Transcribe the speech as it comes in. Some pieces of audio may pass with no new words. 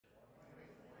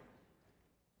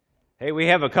Hey, we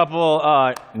have a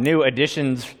couple new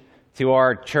additions to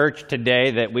our church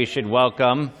today that we should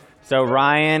welcome. So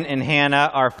Ryan and Hannah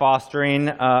are fostering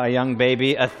a young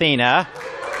baby, Athena.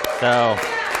 So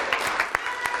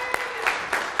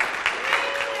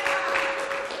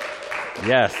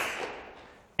yes.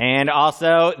 And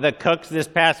also the cooks this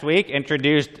past week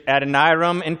introduced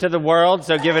Adoniram into the world.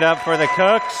 So give it up for the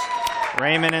cooks,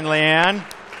 Raymond and Leanne.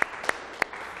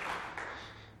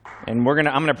 And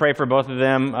I'm gonna pray for both of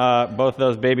them, both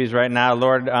those babies right now.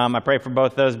 Lord, I pray for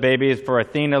both those babies, for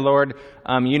Athena, Lord.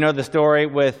 You know the story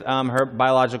with her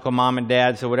biological mom and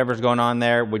dad, so whatever's going on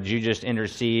there, would you just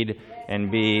intercede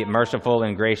and be merciful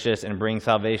and gracious and bring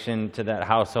salvation to that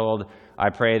household? I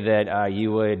pray that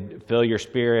you would fill your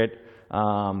spirit,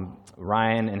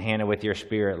 Ryan and Hannah, with your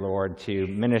spirit, Lord, to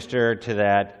minister to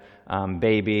that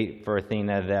baby, for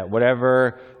Athena, that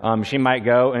whatever she might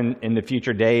go in the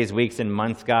future days, weeks, and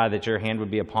months, God, that your hand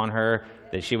would be upon her,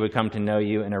 that she would come to know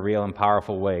you in a real and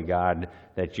powerful way, God,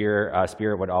 that your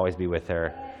spirit would always be with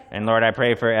her. And Lord, I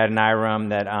pray for Adoniram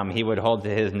that he would hold to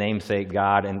his namesake,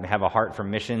 God, and have a heart for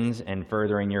missions and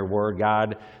furthering your word,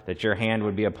 God, that your hand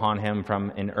would be upon him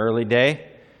from an early day,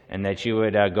 and that you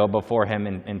would go before him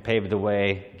and pave the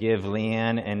way. Give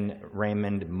Leanne and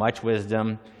Raymond much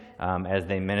wisdom as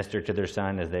they minister to their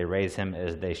son, as they raise him,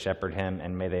 as they shepherd him,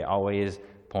 and may they always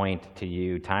point to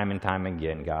you time and time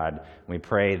again, God. We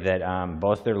pray that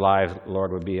both their lives,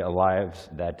 Lord, would be lives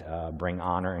that bring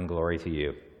honor and glory to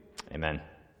you. Amen.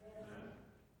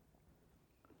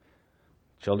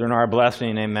 Children are a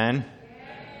blessing, amen?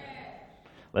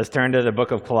 Let's turn to the book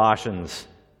of Colossians.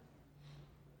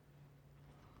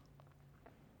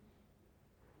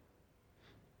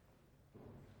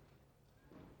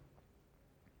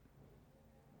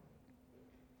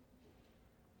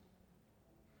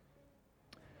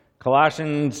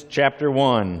 Colossians chapter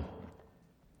 1,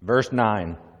 verse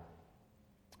 9.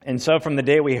 And so from the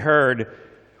day we heard,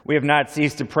 we have not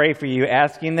ceased to pray for you,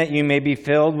 asking that you may be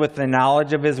filled with the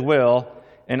knowledge of his will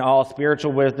and all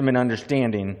spiritual wisdom and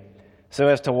understanding, so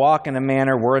as to walk in a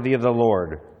manner worthy of the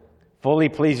Lord, fully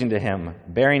pleasing to him,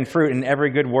 bearing fruit in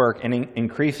every good work and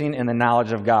increasing in the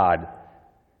knowledge of God.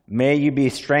 May you be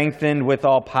strengthened with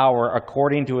all power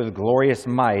according to his glorious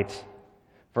might,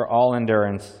 for all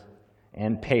endurance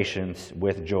and patience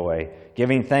with joy,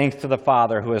 giving thanks to the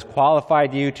Father who has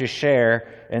qualified you to share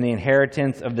in the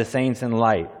inheritance of the saints in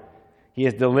light. He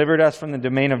has delivered us from the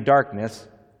domain of darkness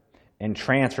and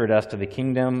transferred us to the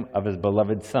kingdom of his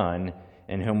beloved Son,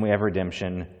 in whom we have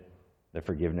redemption, the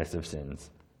forgiveness of sins.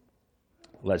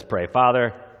 Let's pray.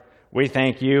 Father, we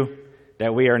thank you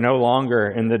that we are no longer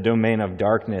in the domain of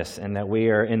darkness and that we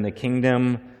are in the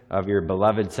kingdom of your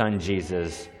beloved Son,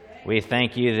 Jesus. We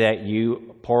thank you that you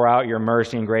pour out your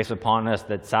mercy and grace upon us,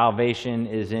 that salvation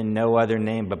is in no other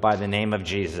name but by the name of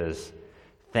Jesus.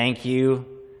 Thank you,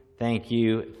 thank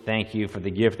you, thank you for the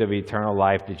gift of eternal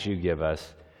life that you give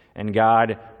us. And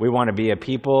God, we want to be a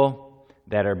people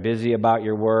that are busy about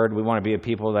your word. We want to be a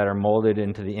people that are molded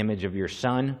into the image of your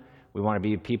Son. We want to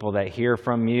be people that hear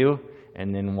from you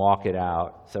and then walk it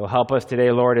out. So help us today,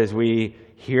 Lord, as we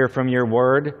hear from your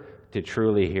word, to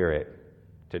truly hear it.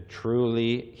 To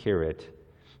truly hear it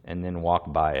and then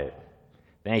walk by it.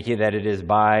 Thank you that it is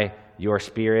by your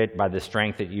Spirit, by the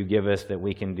strength that you give us, that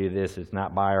we can do this. It's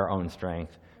not by our own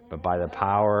strength, but by the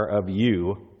power of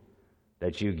you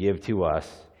that you give to us.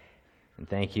 And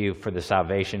thank you for the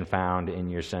salvation found in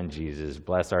your Son, Jesus.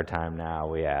 Bless our time now,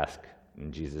 we ask.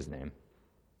 In Jesus' name,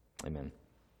 amen.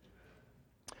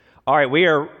 All right, we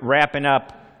are wrapping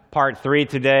up part 3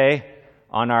 today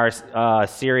on our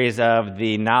series of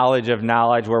the knowledge of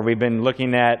knowledge, where we've been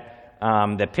looking at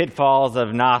the pitfalls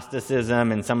of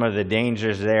Gnosticism and some of the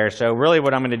dangers there. So really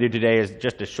what I'm going to do today is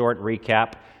just a short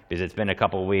recap, because it's been a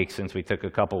couple weeks since we took a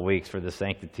couple weeks for the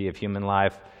sanctity of human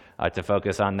life to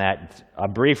focus on that. A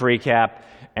brief recap,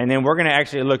 and then we're going to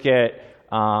actually look at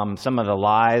some of the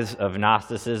lies of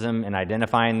Gnosticism and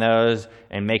identifying those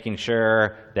and making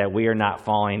sure that we are not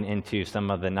falling into some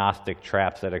of the Gnostic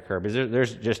traps that occur. Because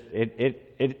there's just,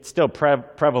 it's still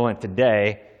prevalent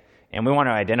today, and we want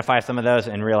to identify some of those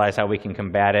and realize how we can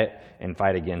combat it and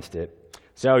fight against it.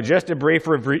 So just a brief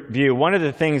review. One of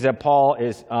the things that Paul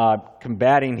is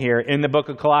combating here in the book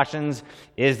of Colossians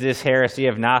is this heresy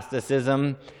of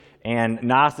Gnosticism. And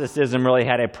Gnosticism really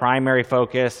had a primary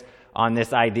focus on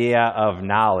this idea of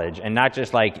knowledge, and not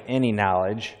just like any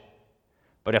knowledge,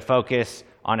 but a focus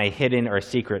on a hidden or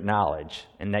secret knowledge,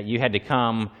 and that you had to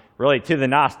come really to the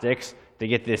Gnostics to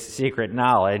get this secret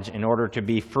knowledge in order to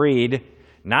be freed,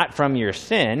 not from your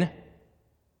sin,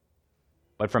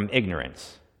 but from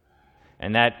ignorance.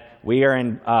 And that we are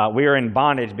in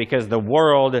bondage because the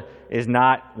world was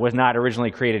not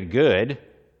originally created good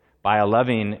by a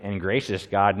loving and gracious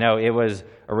God. No, it was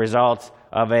a result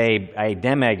of a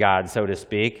demigod, so to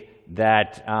speak,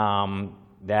 that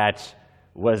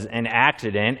was an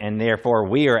accident, and therefore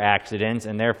we are accidents,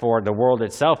 and therefore the world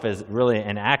itself is really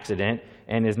an accident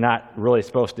and is not really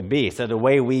supposed to be. So the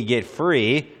way we get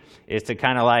free is to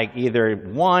kind of like either,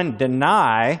 one,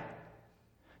 deny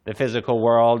the physical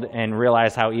world and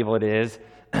realize how evil it is,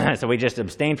 so we just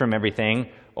abstain from everything,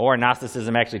 or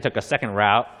Gnosticism actually took a second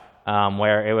route,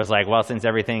 where it was like, well, since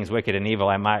everything's wicked and evil,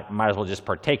 I might as well just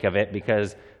partake of it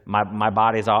because my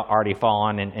body's already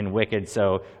fallen and wicked,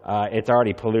 so it's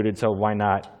already polluted, so why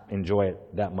not enjoy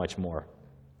it that much more?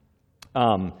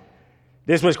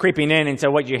 This was creeping in, and so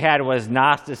what you had was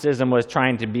Gnosticism was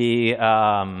trying to be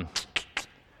kind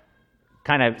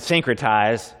of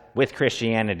syncretized with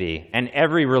Christianity, and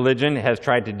every religion has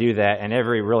tried to do that, and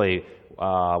every really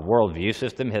worldview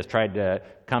system has tried to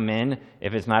come in.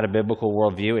 If it's not a biblical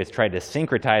worldview, it's tried to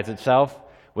syncretize itself,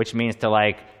 which means to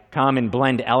like come and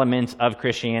blend elements of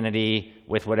Christianity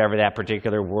with whatever that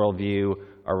particular worldview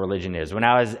or religion is. When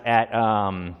I was at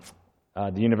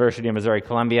the University of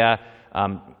Missouri-Columbia,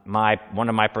 one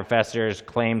of my professors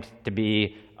claimed to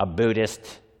be a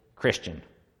Buddhist Christian.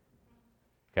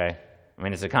 Okay? I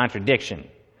mean, it's a contradiction.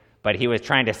 But he was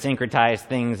trying to syncretize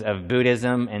things of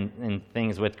Buddhism and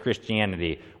things with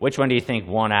Christianity. Which one do you think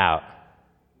won out?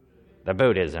 The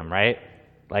Buddhism, right?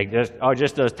 Like there's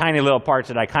just those tiny little parts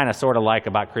that I kind of sort of like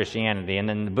about Christianity, and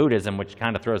then the Buddhism, which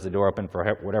kind of throws the door open for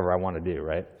whatever I want to do,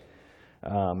 right?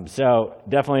 So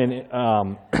definitely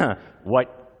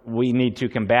what we need to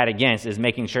combat against is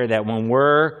making sure that when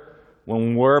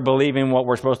we're believing what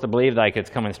we're supposed to believe, like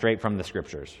it's coming straight from the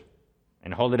Scriptures,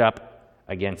 and hold it up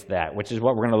against that, which is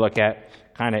what we're going to look at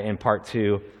kind of in part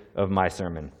 2 of my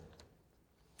sermon.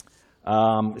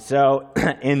 So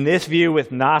in this view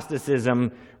with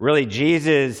Gnosticism, really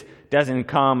Jesus doesn't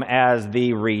come as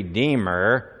the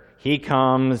Redeemer. He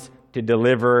comes to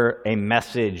deliver a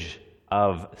message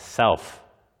of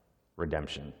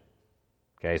self-redemption.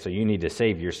 Okay, so you need to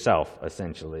save yourself,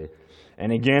 essentially.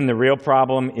 And again, the real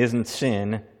problem isn't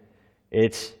sin,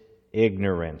 it's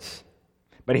ignorance.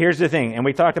 But here's the thing, and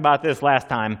we talked about this last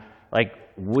time, like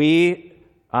we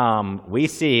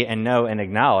see and know and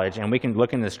acknowledge, and we can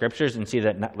look in the Scriptures and see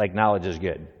that like knowledge is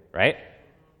good, right?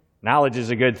 Knowledge is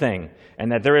a good thing,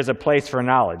 and that there is a place for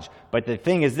knowledge. But the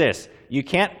thing is this, you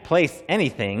can't place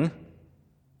anything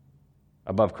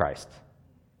above Christ.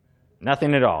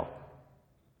 Nothing at all.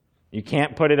 You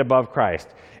can't put it above Christ.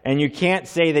 And you can't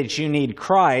say that you need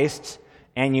Christ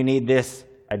and you need this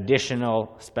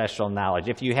additional special knowledge.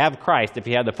 If you have Christ, if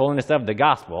you have the fullness of the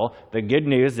gospel, the good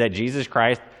news that Jesus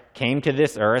Christ came to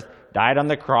this earth, died on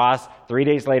the cross, 3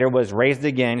 days later was raised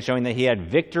again, showing that he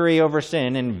had victory over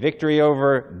sin and victory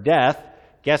over death,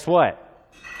 guess what?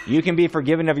 You can be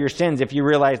forgiven of your sins if you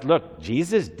realize, look,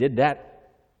 Jesus did that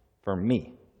for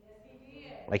me.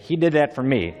 Like he did that for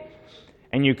me.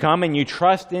 And you come and you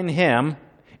trust in him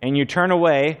and you turn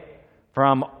away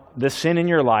from the sin in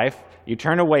your life. You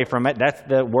turn away from it. That's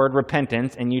the word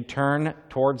repentance. And you turn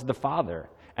towards the Father.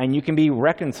 And you can be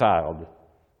reconciled.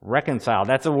 Reconciled.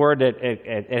 That's a word that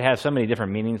it has so many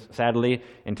different meanings, sadly,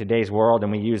 in today's world.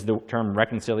 And we use the term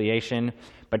reconciliation.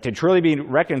 But to truly be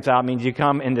reconciled means you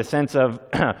come in the sense of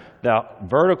the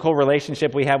vertical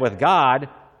relationship we have with God.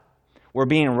 We're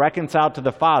being reconciled to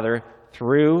the Father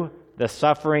through the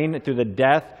suffering, through the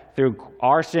death, through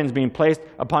our sins being placed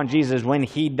upon Jesus when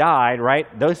he died, right?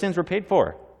 Those sins were paid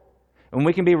for. And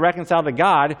we can be reconciled to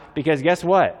God because guess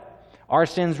what? Our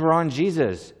sins were on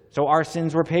Jesus. So our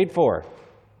sins were paid for.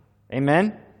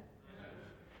 Amen?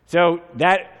 So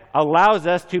that allows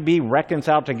us to be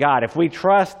reconciled to God. If we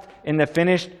trust in the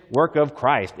finished work of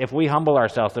Christ, if we humble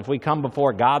ourselves, if we come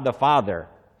before God the Father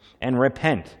and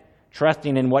repent,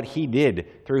 trusting in what he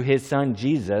did through his son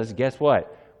Jesus, guess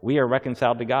what? We are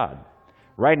reconciled to God.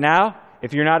 Right now,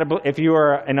 if you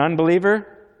are an unbeliever,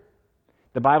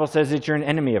 the Bible says that you're an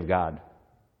enemy of God.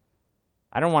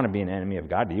 I don't want to be an enemy of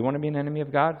God. Do you want to be an enemy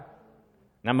of God?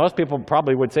 Now, most people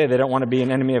probably would say they don't want to be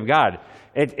an enemy of God.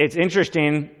 It's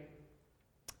interesting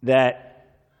that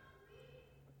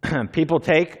people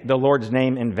take the Lord's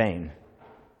name in vain,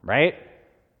 right?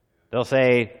 They'll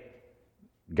say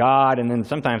God, and then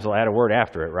sometimes they'll add a word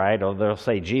after it, right? Or they'll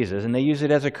say Jesus, and they use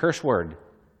it as a curse word.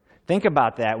 Think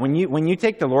about that. When you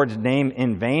take the Lord's name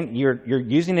in vain, you're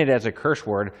using it as a curse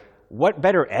word. What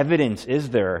better evidence is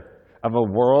there of a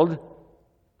world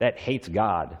that hates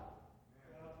God?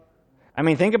 I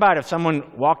mean, think about if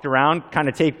someone walked around kind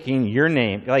of taking your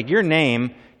name. Like your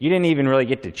name, you didn't even really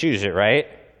get to choose it, right?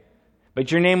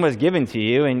 But your name was given to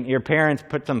you, and your parents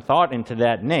put some thought into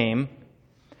that name.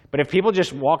 But if people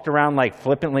just walked around like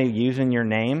flippantly using your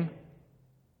name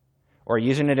or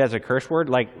using it as a curse word,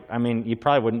 you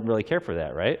probably wouldn't really care for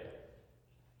that, right?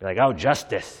 Be like, oh,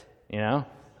 justice, that's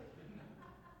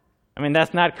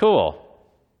not cool.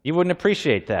 You wouldn't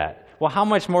appreciate that. Well, how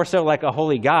much more so like a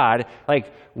holy God,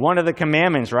 like one of the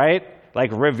commandments, right?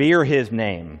 Like revere his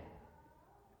name.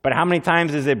 But how many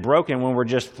times is it broken when we're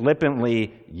just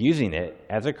flippantly using it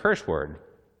as a curse word?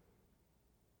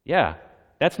 Yeah,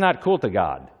 that's not cool to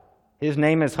God. His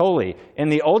name is holy. In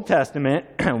the Old Testament,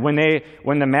 when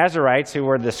the Masoretes, who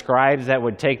were the scribes that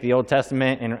would take the Old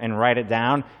Testament and write it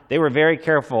down, they were very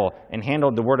careful and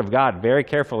handled the Word of God very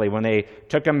carefully when they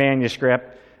took a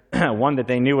manuscript, one that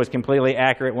they knew was completely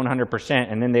accurate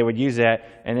 100%, and then they would use that,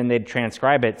 and then they'd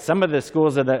transcribe it. Some of the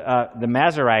schools of the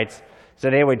Masoretes,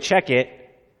 so they would check it,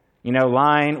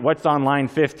 what's on line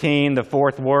 15, the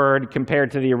fourth word, compared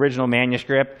to the original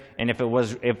manuscript, and if it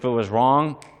was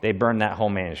wrong, they burned that whole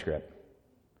manuscript.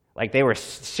 Like they were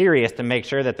serious to make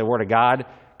sure that the Word of God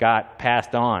got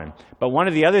passed on. But one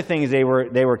of the other things they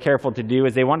were careful to do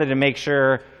is they wanted to make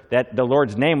sure that the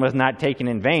Lord's name was not taken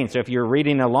in vain. So if you're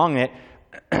reading along it,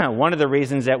 one of the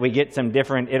reasons that we get some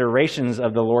different iterations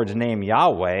of the Lord's name,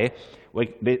 Yahweh,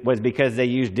 was because they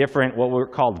used different, what were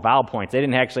called vowel points. They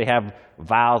didn't actually have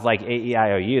vowels like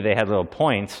A-E-I-O-U. They had little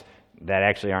points that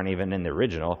actually aren't even in the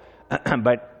original.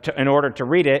 But in order to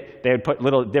read it, they would put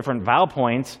little different vowel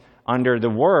points under the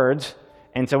words.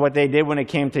 And so what they did when it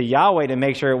came to Yahweh, to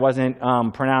make sure it wasn't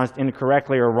pronounced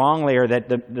incorrectly or wrongly, or that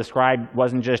the scribe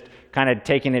wasn't just kind of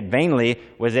taking it vainly,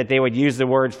 was that they would use the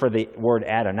words for the word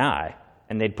Adonai.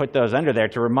 And they'd put those under there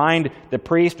to remind the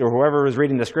priest or whoever was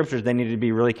reading the scriptures they needed to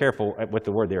be really careful with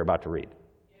the word they were about to read.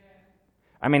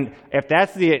 If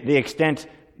that's the extent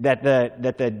that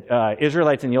the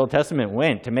Israelites in the Old Testament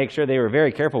went to make sure they were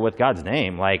very careful with God's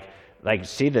name,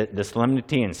 see the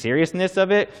solemnity and seriousness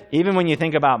of it. Even when you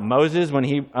think about Moses,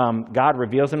 when God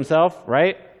reveals himself,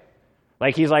 right?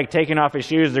 Like he's like taking off his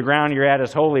shoes, the ground you're at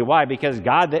is holy. Why? Because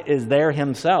God is there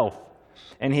himself.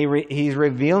 And he's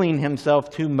revealing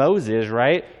himself to Moses,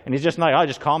 right? And he's just not like,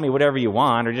 just call me whatever you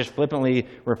want, or just flippantly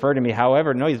refer to me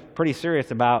however. No, he's pretty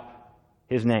serious about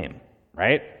his name,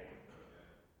 right?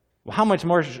 Well, how much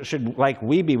more should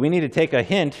we be? We need to take a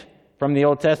hint from the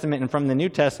Old Testament and from the New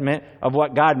Testament of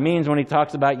what God means when he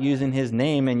talks about using his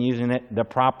name and using it the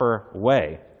proper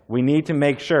way. We need to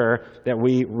make sure that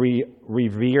we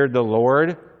revere the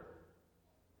Lord.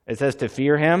 It says to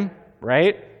fear him,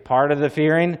 right? Part of the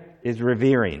fearing is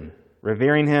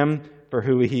revering him for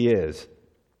who he is.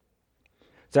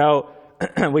 So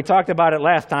we talked about it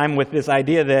last time with this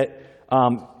idea that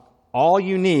all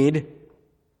you need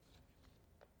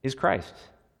is Christ.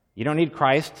 You don't need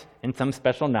Christ in some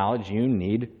special knowledge. You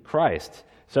need Christ.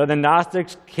 So the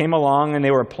Gnostics came along and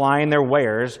they were applying their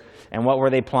wares. And what were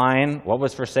they applying? What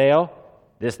was for sale?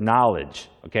 This knowledge,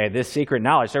 okay, this secret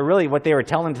knowledge. So really what they were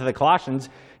telling to the Colossians,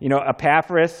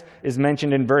 Epaphras is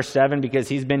mentioned in verse 7 because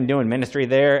he's been doing ministry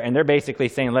there. And they're basically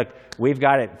saying, look, we've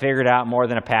got it figured out more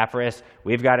than Epaphras.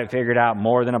 We've got it figured out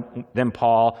more than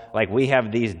Paul. Like we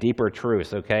have these deeper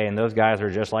truths, okay? And those guys are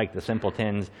just like the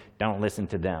simpletons. Don't listen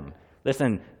to them.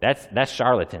 Listen, that's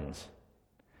charlatans.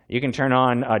 You can turn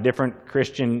on different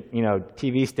Christian,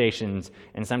 TV stations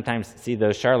and sometimes see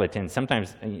those charlatans.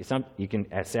 Sometimes you can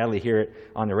sadly hear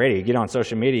it on the radio. You get on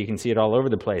social media, you can see it all over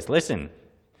the place. Listen,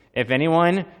 if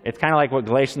anyone, it's kind of like what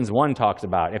Galatians 1 talks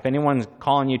about. If anyone's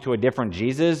calling you to a different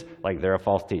Jesus, they're a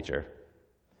false teacher.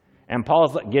 And Paul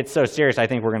gets so serious, I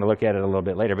think we're going to look at it a little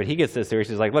bit later, but he gets so serious,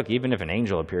 he's like, look, even if an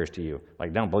angel appears to you,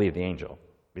 don't believe the angel.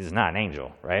 Because it's not an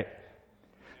angel, right?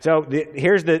 So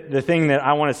here's the thing that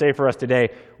I want to say for us today.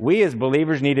 We as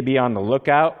believers need to be on the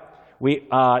lookout.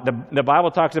 The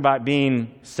Bible talks about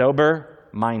being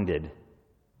sober-minded.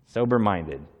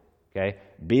 Sober-minded, okay?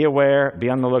 Be aware, be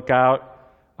on the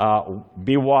lookout,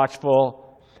 be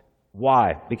watchful.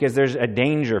 Why? Because there's a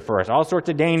danger for us. All sorts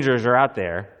of dangers are out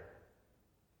there.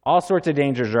 All sorts of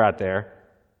dangers are out there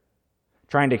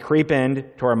trying to creep into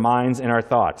our minds and our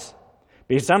thoughts.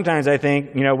 Because sometimes I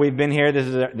think, we've been here, this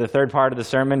is the third part of the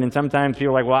sermon, and sometimes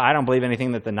people are like, well, I don't believe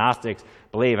anything that the Gnostics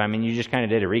believe. You just kind of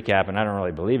did a recap, and I don't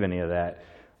really believe any of that.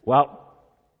 Well,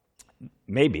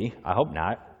 maybe. I hope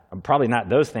not. Probably not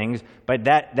those things. But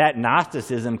that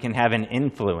Gnosticism can have an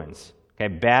influence. Okay,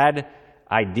 bad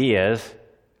ideas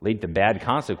lead to bad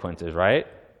consequences, right?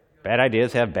 Bad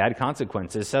ideas have bad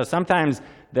consequences. So sometimes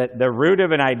the root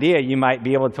of an idea you might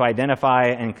be able to identify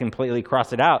and completely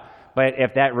cross it out. But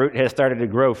if that root has started to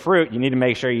grow fruit, you need to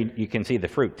make sure you can see the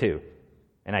fruit too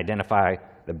and identify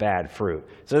the bad fruit.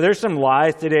 So there's some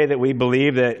lies today that we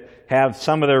believe that have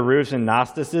some of their roots in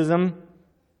Gnosticism.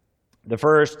 The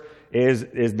first is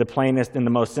the plainest and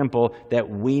the most simple, that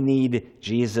we need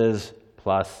Jesus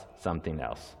plus something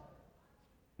else.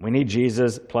 We need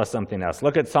Jesus plus something else.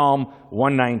 Look at Psalm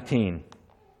 119.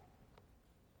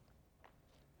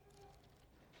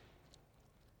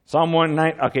 Psalm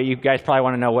 119, okay, you guys probably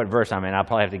want to know what verse I'm in. I'll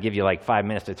probably have to give you like 5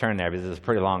 minutes to turn there because it's a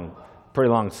pretty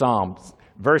long psalm.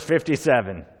 Verse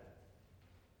 57.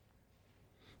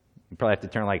 You probably have to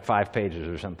turn like 5 pages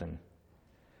or something.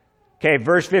 Okay,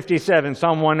 verse 57,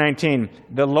 Psalm 119.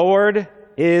 The Lord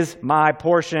is my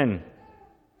portion.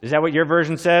 Is that what your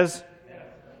version says? Yes.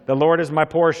 The Lord is my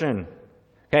portion.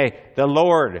 Okay, the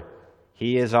Lord,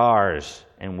 He is ours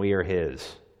and we are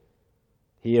His.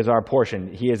 He is our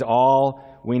portion. He is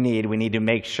all we need. We need to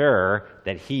make sure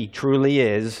that He truly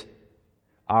is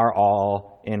our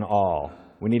all in all.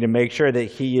 We need to make sure that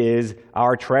He is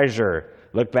our treasure.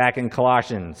 Look back in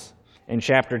Colossians in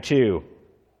chapter 2.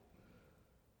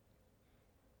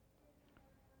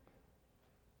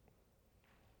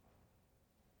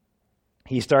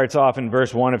 He starts off in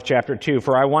verse 1 of chapter 2.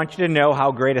 For I want you to know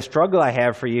how great a struggle I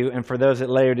have for you and for those at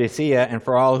Laodicea and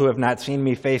for all who have not seen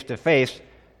me face to face,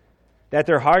 that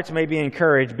their hearts may be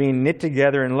encouraged, being knit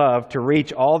together in love, to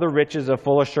reach all the riches of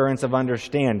full assurance of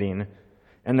understanding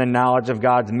and the knowledge of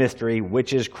God's mystery,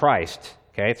 which is Christ.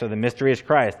 Okay, so the mystery is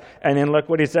Christ. And then look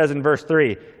what he says in verse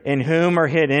 3. In whom are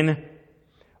hidden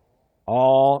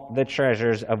all the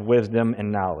treasures of wisdom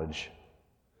and knowledge.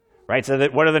 Right, so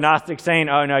what are the Gnostics saying?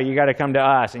 Oh, no, you got to come to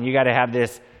us, and you got to have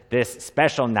this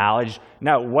special knowledge.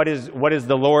 No, what is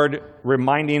the Lord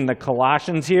reminding the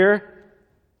Colossians here?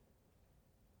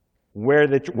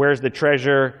 Where's the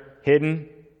treasure hidden?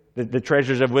 The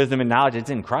treasures of wisdom and knowledge, it's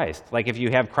in Christ. Like if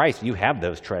you have Christ, you have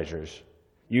those treasures.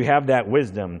 You have that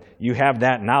wisdom. You have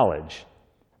that knowledge.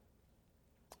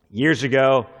 Years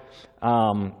ago,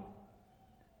 there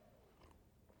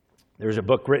was a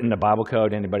book written, The Bible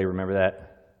Code. Anybody remember that?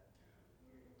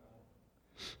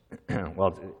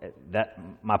 Well,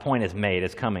 my point is made.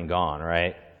 It's come and gone,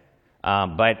 right?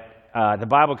 But the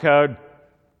Bible Code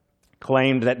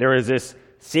claimed that there was this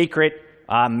secret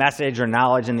message or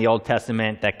knowledge in the Old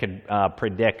Testament that could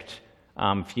predict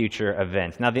future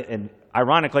events. Now,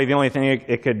 ironically, the only thing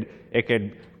it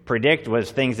could predict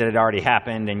was things that had already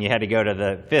happened, and you had to go to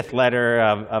the fifth letter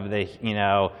of the,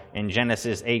 in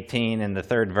Genesis 18 in the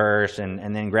third verse,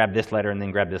 and then grab this letter and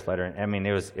then grab this letter. I mean,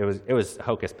 it was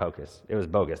hocus pocus. It was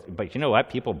bogus. But you know what?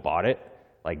 People bought it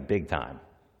like big time.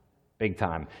 Big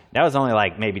time. That was only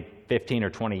like maybe 15 or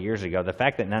 20 years ago. The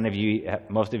fact that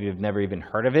most of you have never even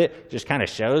heard of it, just kind of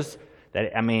shows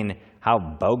that, how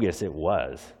bogus it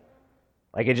was.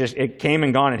 Like it came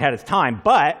and gone and had its time,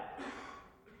 but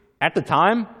at the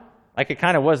time, like it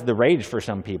kind of was the rage for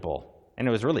some people, and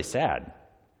it was really sad.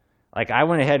 Like I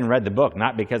went ahead and read the book,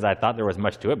 not because I thought there was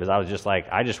much to it, because I was just like,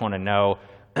 I just want to know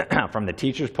from the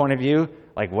teacher's point of view,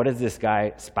 like what is this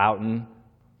guy spouting?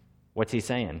 What's he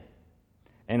saying?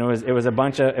 And it was a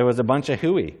bunch of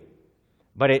hooey.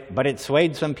 But it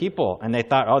swayed some people, and they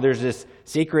thought, oh, there's this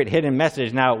secret hidden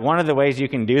message. Now, one of the ways you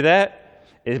can do that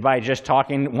is by just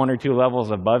talking 1 or 2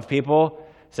 levels above people.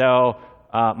 So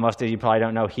most of you probably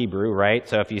don't know Hebrew, right?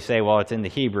 So if you say, well, it's in the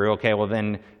Hebrew, okay, well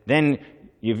then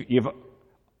you've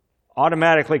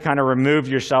automatically kind of removed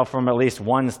yourself from at least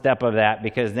one step of that,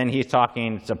 because then he's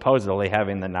talking supposedly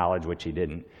having the knowledge, which he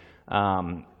didn't,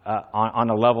 on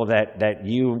a level that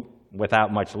you,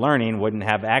 without much learning, wouldn't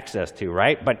have access to,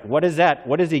 right? But what is that?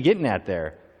 What is he getting at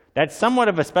there? That's somewhat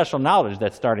of a special knowledge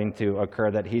that's starting to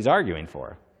occur that he's arguing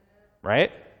for,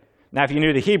 right? Now, if you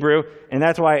knew the Hebrew, and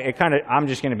that's why I'm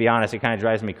just going to be honest, it kind of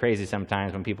drives me crazy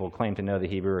sometimes when people claim to know the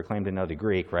Hebrew or claim to know the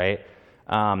Greek, right?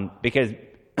 Because,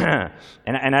 and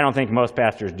I don't think most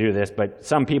pastors do this, but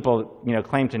some people,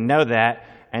 claim to know that,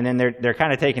 and then they're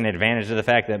kind of taking advantage of the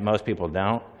fact that most people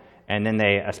don't, and then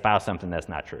they espouse something that's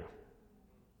not true.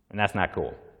 And that's not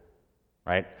cool,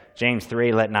 right? James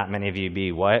 3, let not many of you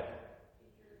be what?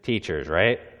 Teachers,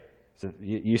 right? So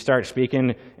you start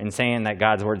speaking and saying that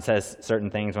God's word says certain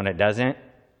things when it doesn't,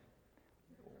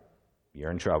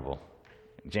 you're in trouble.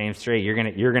 James 3,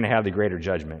 you're gonna have the greater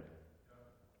judgment.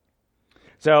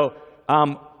 So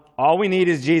all we need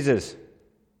is Jesus.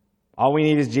 All we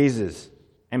need is Jesus.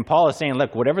 And Paul is saying,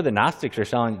 look, whatever the Gnostics are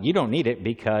selling, you don't need it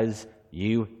because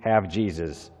you have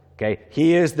Jesus. Okay?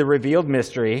 He is the revealed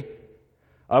mystery,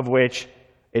 of which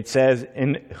it says,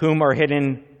 in whom are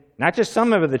hidden not just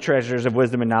some of the treasures of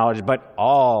wisdom and knowledge, but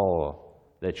all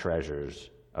the treasures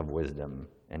of wisdom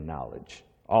and knowledge.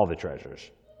 All the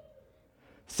treasures.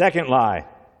 Second lie,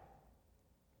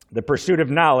 the pursuit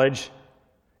of knowledge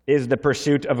is the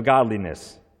pursuit of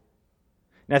godliness.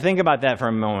 Now think about that for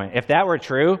a moment. If that were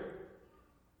true,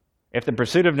 if the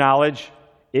pursuit of knowledge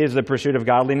is the pursuit of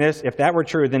godliness, if that were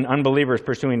true, then unbelievers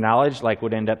pursuing knowledge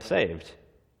would end up saved.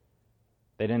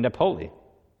 They'd end up holy.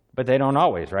 But they don't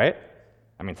always, right?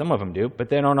 I mean, some of them do, but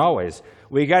they don't always.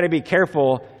 We got to be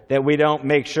careful that we don't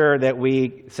make sure that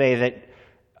we say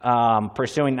that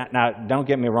pursuing, now don't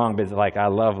get me wrong, but I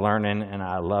love learning and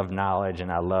I love knowledge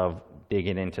and I love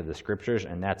digging into the scriptures,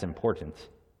 and that's important.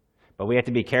 But we have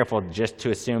to be careful just to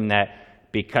assume that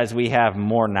because we have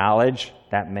more knowledge,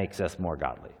 that makes us more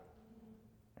godly.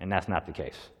 And that's not the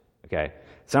case, okay?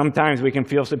 Sometimes we can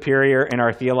feel superior in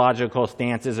our theological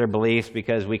stances or beliefs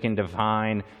because we can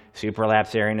define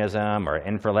supralapsarianism or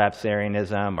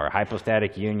infralapsarianism or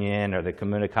hypostatic union or the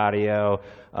communicatio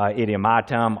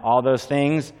idiomatum, all those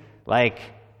things.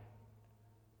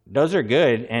 Those are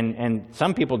good, and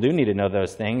some people do need to know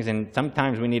those things, and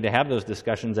sometimes we need to have those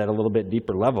discussions at a little bit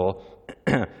deeper level.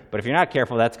 But if you're not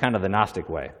careful, that's kind of the Gnostic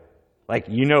way.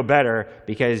 You know better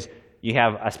because you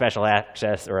have a special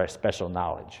access or a special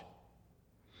knowledge.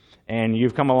 And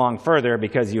you've come along further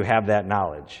because you have that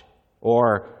knowledge.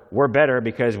 Or we're better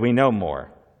because we know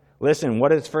more. Listen, what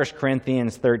does 1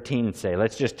 Corinthians 13 say?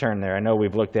 Let's just turn there. I know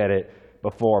we've looked at it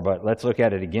before, but let's look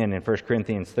at it again in 1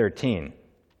 Corinthians 13.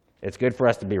 It's good for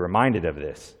us to be reminded of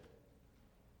this.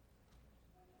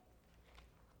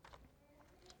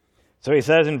 So he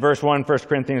says in verse 1, 1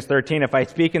 Corinthians 13, if I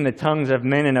speak in the tongues of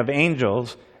men and of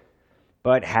angels,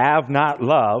 but have not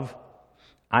love,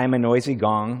 I am a noisy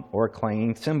gong or a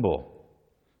clanging cymbal.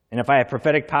 And if I have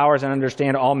prophetic powers and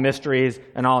understand all mysteries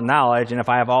and all knowledge, and if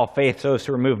I have all faith so as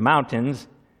to remove mountains,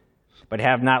 but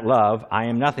have not love, I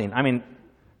am nothing. I mean,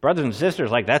 brothers and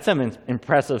sisters, that's some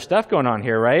impressive stuff going on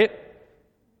here, right?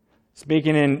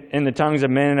 Speaking in the tongues of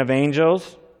men and of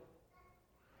angels,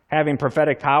 having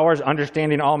prophetic powers,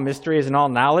 understanding all mysteries and all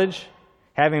knowledge,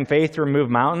 having faith to remove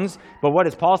mountains. But what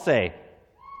does Paul say?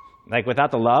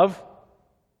 Without the love,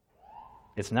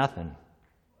 it's nothing.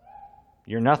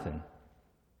 You're nothing.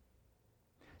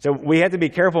 So we have to be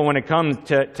careful when it comes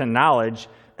to knowledge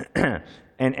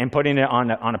and putting it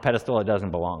on a pedestal it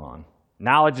doesn't belong on.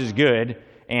 Knowledge is good,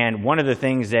 and one of the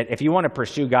things that if you want to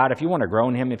pursue God, if you want to grow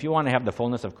in Him, if you want to have the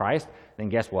fullness of Christ, then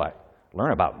guess what?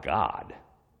 Learn about God.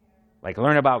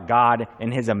 Learn about God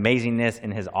and His amazingness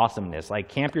and His awesomeness.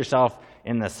 Camp yourself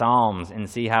in the Psalms and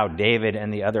see how David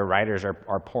and the other writers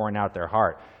are pouring out their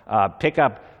heart. Pick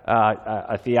up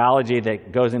a theology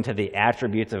that goes into the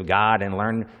attributes of God and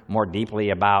learn more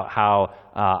deeply about how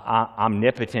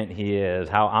omnipotent He is,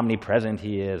 how omnipresent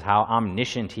He is, how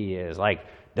omniscient He is.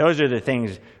 Those are the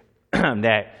things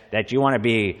that you want to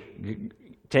be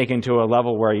taken to a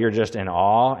level where you're just in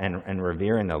awe and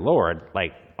revering the Lord.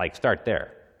 Start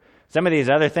there. Some of these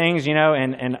other things,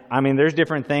 and I mean, there's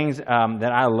different things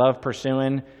that I love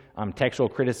pursuing. Textual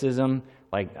criticism,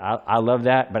 I love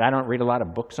that, but I don't read a lot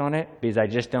of books on it because I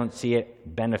just don't see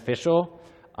it beneficial,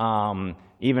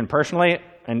 even personally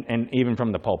and even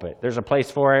from the pulpit. There's a place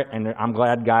for it, and I'm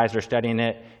glad guys are studying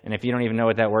it, and if you don't even know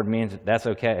what that word means, that's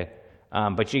okay.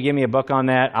 But you give me a book on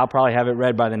that, I'll probably have it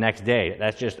read by the next day.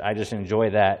 I just enjoy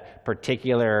that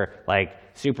particular,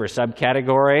 super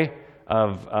subcategory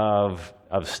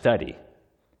of study.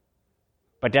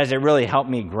 But does it really help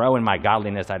me grow in my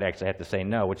godliness? I'd actually have to say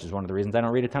no, which is one of the reasons I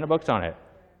don't read a ton of books on it.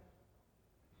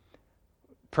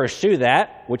 Pursue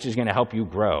that, which is going to help you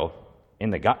grow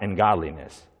in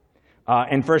godliness.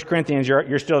 In 1 Corinthians,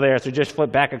 you're still there, so just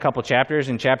flip back a couple chapters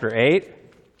in chapter 8,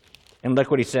 and look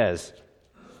what he says.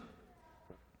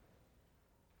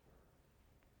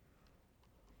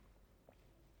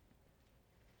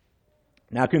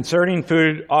 Now, concerning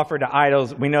food offered to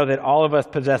idols, we know that all of us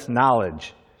possess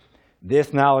knowledge.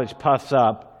 This knowledge puffs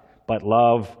up, but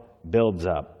love builds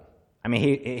up. I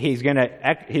mean, he's going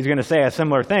to say a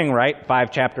similar thing, right?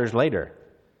 5 chapters later.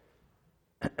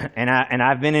 And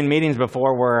I've been in meetings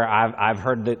before where I've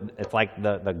heard that it's like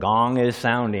the gong is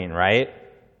sounding, right?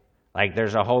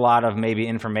 There's a whole lot of maybe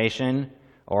information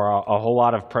or a whole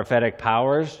lot of prophetic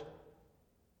powers,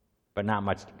 but not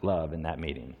much love in that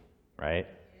meeting, right?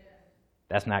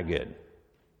 That's not good.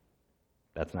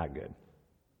 That's not good.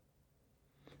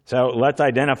 So let's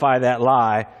identify that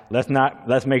lie.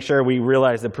 Let's make sure we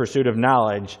realize the pursuit of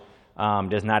knowledge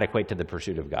does not equate to the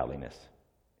pursuit of godliness.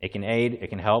 It can aid, it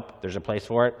can help, there's a place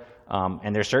for it.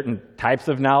 And there's certain types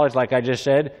of knowledge, like I just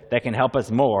said, that can help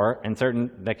us more, and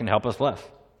certain that can help us less.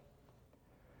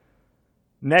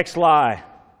 Next lie.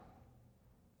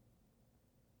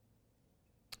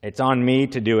 It's on me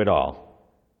to do it all.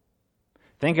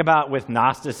 Think about with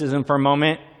Gnosticism for a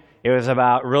moment. It was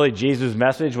about, really, Jesus'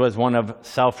 message was one of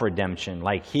self-redemption.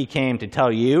 Like, he came to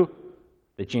tell you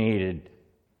that you needed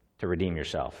to redeem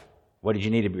yourself. What did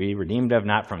you need to be redeemed of?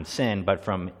 Not from sin, but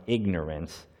from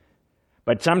ignorance.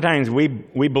 But sometimes we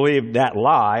believe that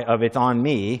lie of it's on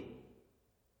me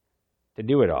to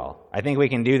do it all. I think we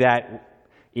can do that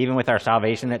even with our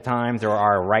salvation at times or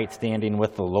our right standing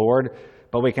with the Lord,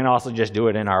 but we can also just do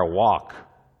it in our walk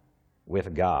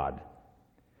with God.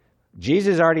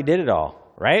 Jesus already did it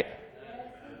all, right?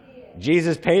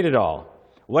 Jesus paid it all.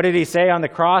 What did he say on the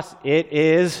cross? It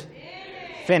is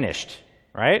finished,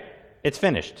 right? It's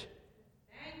finished.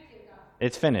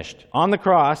 It's finished. On the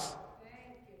cross,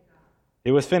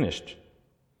 it was finished.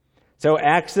 So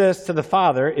access to the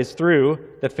Father is through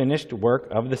the finished work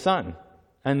of the Son.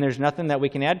 And there's nothing that we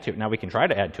can add to it. Now, we can try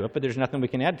to add to it, but there's nothing we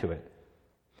can add to it.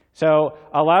 So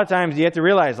a lot of times you have to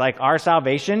realize, like, our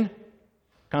salvation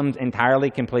comes entirely,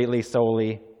 completely,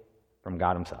 solely from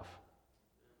God himself.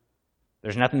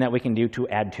 There's nothing that we can do to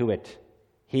add to it.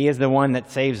 He is the one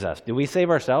that saves us. Do we save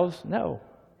ourselves? No.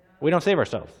 We don't save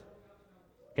ourselves.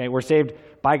 Okay, we're saved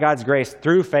by God's grace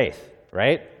through faith,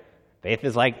 right? Faith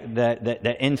is like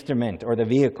the instrument or the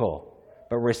vehicle.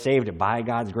 But we're saved by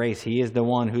God's grace. He is the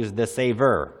one who's the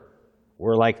saver.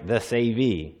 We're like the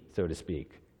savee, so to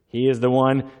speak. He is the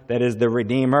one that is the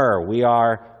redeemer. We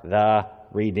are the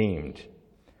redeemed.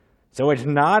 So it's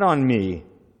not on me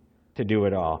to do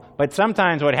it all. But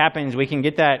sometimes what happens, we can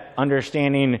get that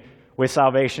understanding with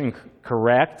salvation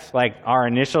correct. Like our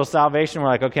initial salvation, we're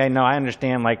like, okay, no, I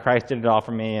understand, like Christ did it all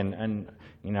for me, and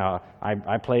you know,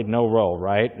 I played no role,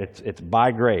 right? It's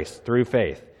by grace, through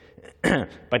faith.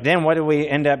 But then what do we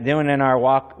end up doing in our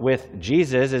walk with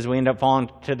Jesus is we end up falling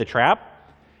to the trap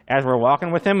as we're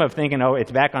walking with him of thinking, oh,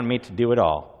 it's back on me to do it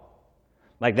all.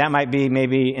 Like that might be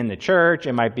maybe in the church,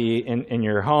 it might be in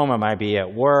your home, it might be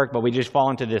at work, but we just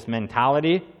fall into this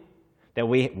mentality that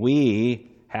we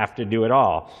have to do it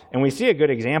all. And we see a good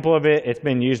example of it. It's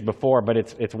been used before, but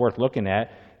it's worth looking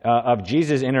at, of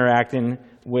Jesus interacting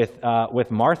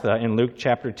with Martha in Luke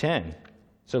chapter 10.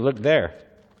 So look there.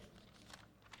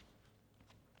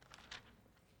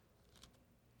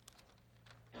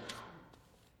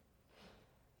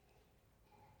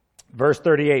 Verse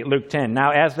 38, Luke 10.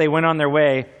 Now as they went on their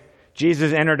way,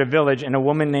 Jesus entered a village, and a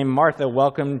woman named Martha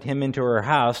welcomed him into her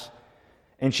house.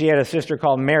 And she had a sister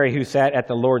called Mary who sat at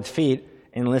the Lord's feet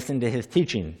and listened to his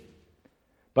teaching.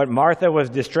 But Martha was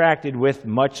distracted with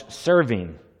much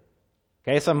serving.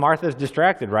 Okay, so Martha's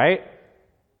distracted, right?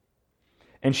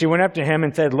 And she went up to him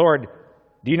and said, Lord,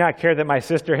 do you not care that my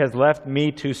sister has left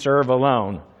me to serve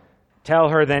alone? Tell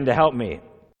her then to help me.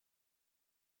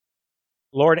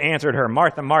 Lord answered her,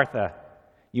 Martha, Martha,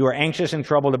 you are anxious and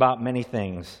troubled about many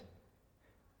things.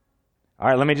 All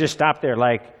right, let me just stop there.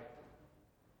 Like,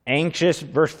 anxious,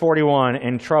 verse 41,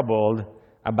 and troubled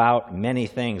about many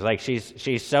things. Like,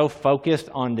 she's so focused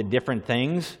on the different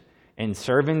things and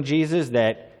serving Jesus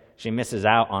that she misses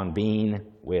out on being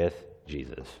with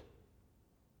Jesus.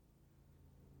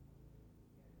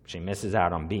 She misses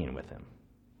out on being with him.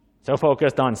 So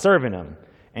focused on serving him.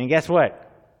 And guess what?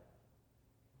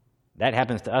 That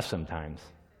happens to us sometimes.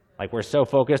 Like we're so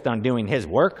focused on doing his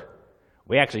work,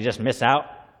 we actually just miss out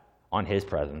on his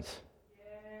presence.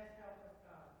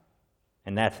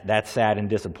 And that's sad and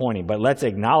disappointing. But let's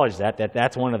acknowledge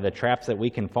that's one of the traps that we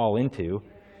can fall into.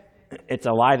 It's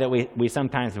a lie that we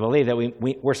sometimes believe, that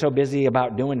we're so busy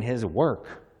about doing his work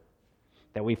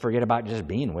that we forget about just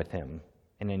being with him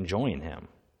and enjoying him.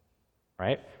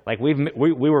 Right? Like we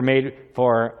were made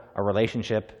for a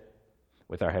relationship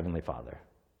with our Heavenly Father.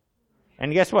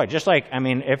 And guess what? Just like, I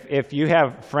mean, if you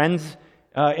have friends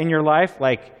in your life,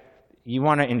 like you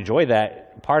want to enjoy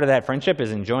that. Part of that friendship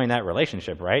is enjoying that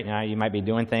relationship, right? Now you might be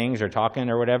doing things or talking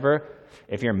or whatever.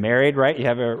 If you're married, right, you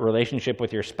have a relationship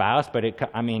with your spouse, but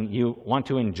you want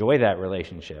to enjoy that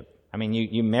relationship. I mean,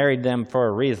 you married them for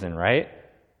a reason, right?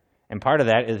 And part of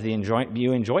that is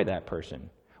you enjoy that person.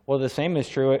 Well, the same is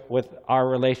true with our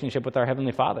relationship with our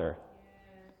Heavenly Father.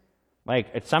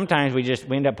 Like, sometimes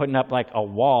we end up putting up like a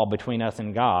wall between us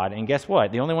and God, and guess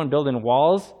what? The only one building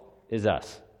walls is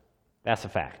us. That's a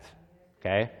fact,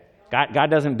 okay? God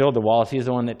doesn't build the walls. He's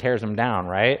the one that tears them down,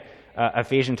 right?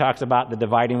 Ephesians talks about the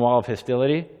dividing wall of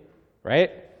hostility, right?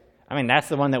 I mean, that's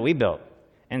the one that we built.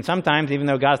 And sometimes, even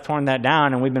though God's torn that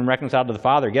down and we've been reconciled to the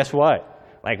Father, guess what?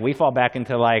 Like, we fall back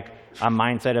into like a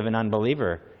mindset of an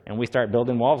unbeliever, and we start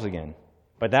building walls again.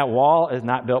 But that wall is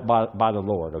not built by the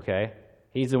Lord, okay?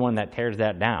 He's the one that tears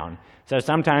that down. So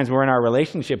sometimes we're in our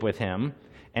relationship with him,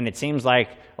 and it seems like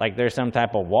there's some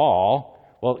type of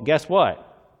wall. Well, guess what?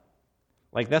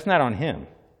 Like, that's not on him.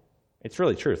 It's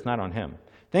really true. It's not on him.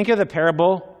 Think of the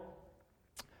parable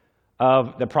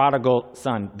of the prodigal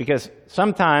son, because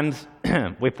sometimes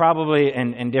we probably,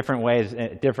 in different ways,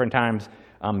 at different times,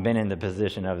 been in the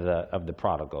position of the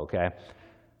prodigal. Okay,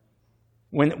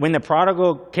 when the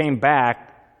prodigal came back,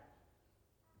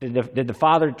 did the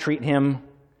father treat him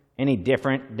any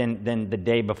different than the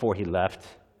day before he left?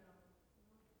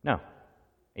 No,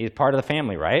 he's part of the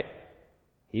family, right?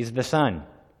 He's the son.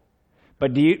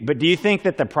 But do you think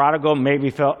that the prodigal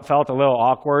maybe felt a little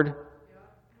awkward?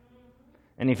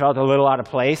 And he felt a little out of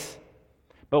place?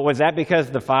 But was that because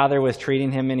the father was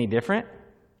treating him any different?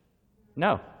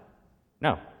 No.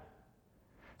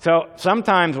 So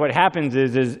sometimes what happens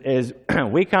is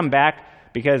we come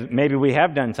back because maybe we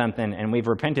have done something and we've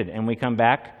repented, and we come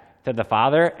back to the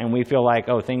Father and we feel like,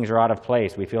 oh, things are out of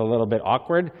place. We feel a little bit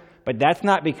awkward, but that's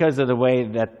not because of the way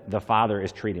that the Father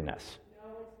is treating us.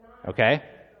 Okay?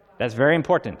 That's very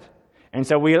important. And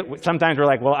so sometimes we're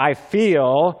like, well, I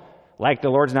feel like the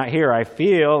Lord's not here. I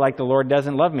feel like the Lord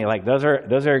doesn't love me. Like those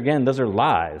are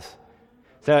lies.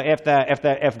 So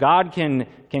if God can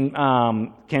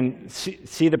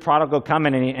see the prodigal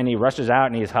coming and he rushes out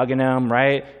and he's hugging him,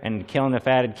 right, and killing the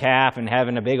fatted calf and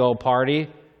having a big old party,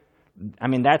 I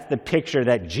mean, that's the picture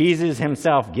that Jesus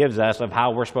himself gives us of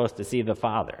how we're supposed to see the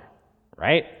Father,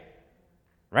 right?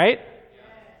 Right?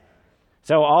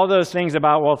 So all those things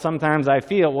about, well, sometimes I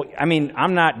feel, well, I mean,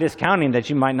 I'm not discounting that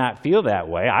you might not feel that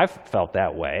way. I've felt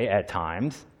that way at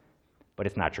times, but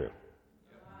it's not true.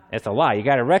 It's a lie. You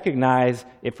got to recognize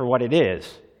it for what it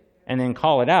is and then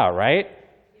call it out, right?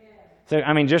 So,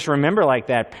 I mean, just remember like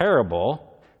that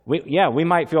parable. We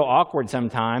might feel awkward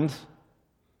sometimes,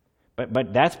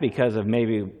 but that's because of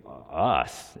maybe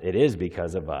us. It is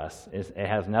because of us. It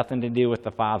has nothing to do with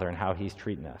the Father and how he's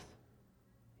treating us.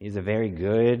 He's a very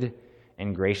good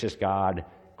and gracious God,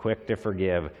 quick to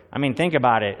forgive. I mean, think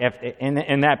about it. If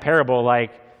in that parable,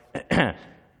 like,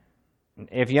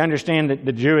 if you understand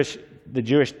the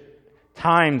Jewish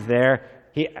times there,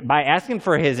 by asking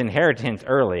for his inheritance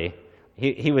early,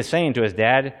 he was saying to his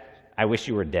dad, I wish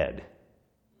you were dead.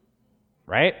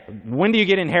 Right? When do you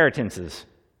get inheritances?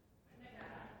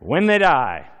 When they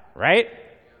die, right?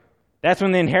 That's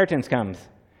when the inheritance comes.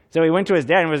 So he went to his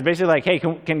dad and was basically like, hey,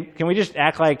 can we just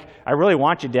act like, I really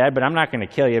want you dead, but I'm not going to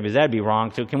kill you because that'd be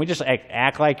wrong. So can we just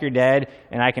act like you're dead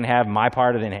and I can have my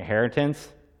part of the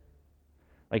inheritance?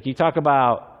 Like, you talk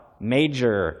about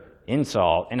major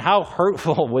insult, and how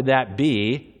hurtful would that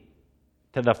be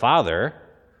to the father,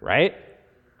 right?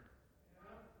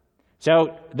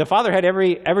 So the father had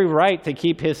every right to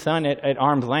keep his son at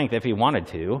arm's length if he wanted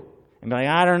to, and be like,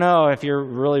 I don't know if you're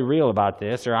really real about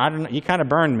this, or I don't know, you kind of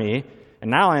burned me, and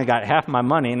now I only got half my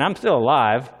money, and I'm still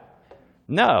alive.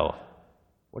 No.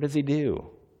 What does he do?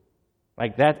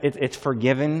 Like that, it's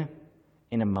forgiven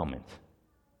in a moment.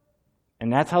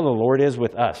 And that's how the Lord is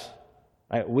with us.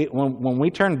 Like when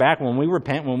we turn back, when we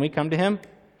repent, when we come to him,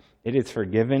 it is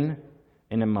forgiven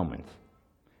in a moment.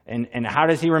 And how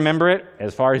does he remember it?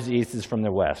 As far as the east is from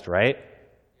the west, right?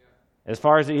 As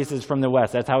far as the east is from the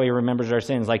west, that's how he remembers our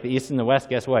sins. Like the east and the west,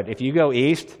 guess what? If you go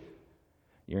east,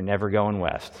 you're never going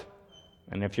west.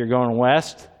 And if you're going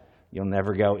west, you'll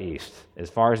never go east. As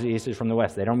far as the east is from the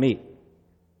west, they don't meet.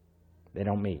 They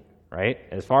don't meet, right?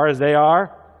 As far as they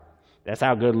are, that's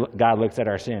how good God looks at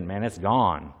our sin, man. It's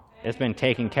gone. It's been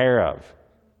taken care of.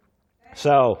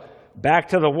 So, back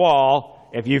to the wall.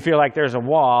 If you feel like there's a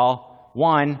wall,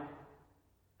 one,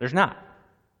 there's not.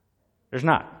 There's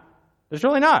not. There's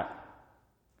really not.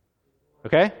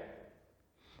 Okay?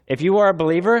 If you are a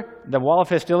believer, the wall of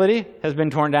hostility has been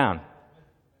torn down.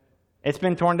 It's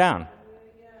been torn down.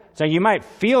 So you might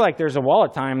feel like there's a wall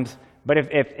at times, but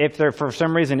if there for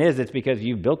some reason is, it's because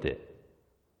you've built it.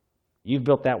 You've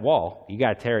built that wall. You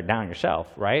got to tear it down yourself,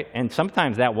 right? And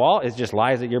sometimes that wall is just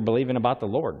lies that you're believing about the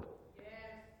Lord.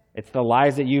 It's the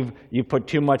lies that you've put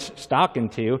too much stock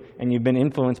into, and you've been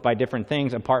influenced by different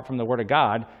things apart from the Word of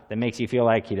God that makes you feel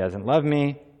like he doesn't love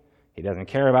me, he doesn't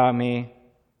care about me,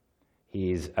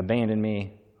 he's abandoned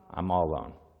me, I'm all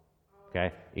alone.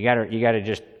 Okay? You got to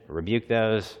just rebuke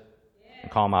those and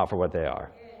call them out for what they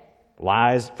are.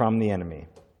 Lies from the enemy.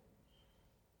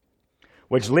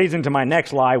 Which leads into my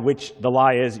next lie, which the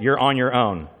lie is, you're on your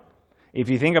own. If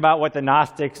you think about what the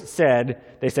Gnostics said,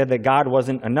 they said that God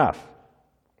wasn't enough.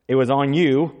 It was on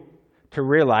you to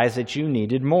realize that you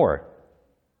needed more.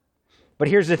 But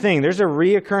here's the thing. There's a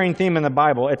reoccurring theme in the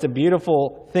Bible. It's a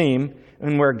beautiful theme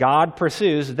in where God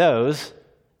pursues those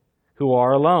who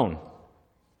are alone.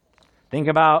 Think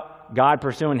about God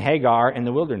pursuing Hagar in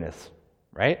the wilderness,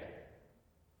 right?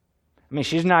 I mean,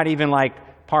 she's not even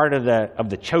like part of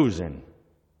the chosen,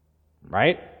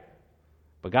 right?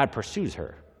 But God pursues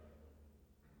her.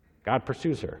 God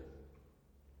pursues her.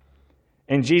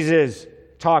 And Jesus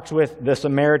talks with the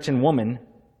Samaritan woman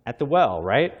at the well,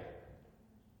 right?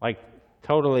 Like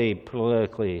totally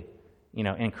politically,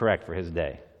 incorrect for his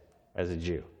day as a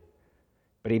Jew.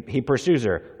 But he pursues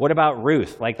her. What about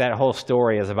Ruth? Like that whole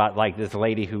story is about like this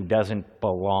lady who doesn't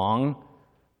belong,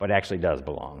 but actually does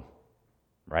belong,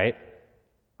 right?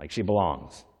 Like she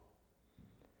belongs.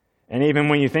 And even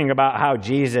when you think about how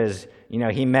Jesus,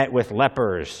 he met with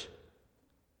lepers,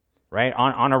 right,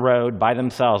 on a road by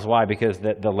themselves. Why? Because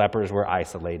the lepers were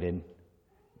isolated.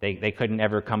 They couldn't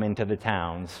ever come into the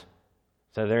towns.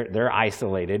 So they're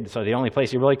isolated. So the only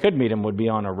place you really could meet him would be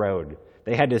on a road.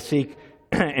 They had to seek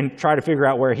and try to figure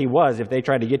out where he was. If they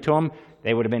tried to get to him,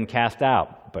 they would have been cast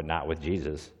out, but not with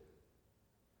Jesus.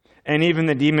 And even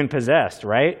the demon-possessed,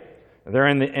 right? They're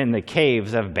in the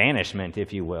caves of banishment,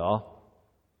 if you will.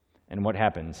 And what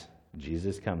happens?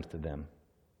 Jesus comes to them.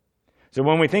 So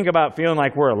when we think about feeling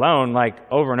like we're alone, like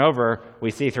over and over,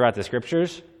 we see throughout the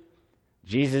Scriptures,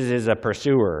 Jesus is a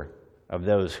pursuer of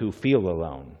those who feel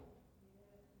alone.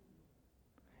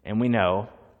 And we know,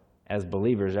 as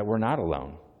believers, that we're not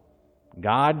alone.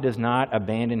 God does not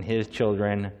abandon his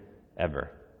children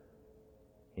ever.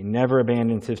 He never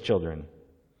abandons his children.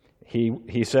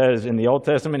 He says in the Old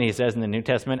Testament, he says in the New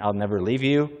Testament, I'll never leave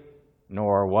you,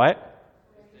 nor what?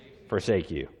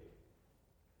 Forsake you.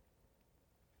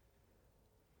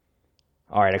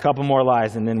 All right, a couple more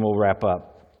lies and then we'll wrap up.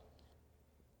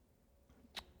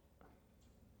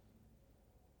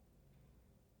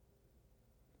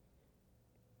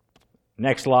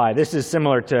 Next lie. This is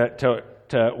similar to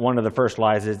one of the first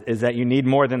lies, is that you need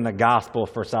more than the gospel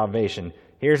for salvation.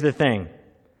 Here's the thing.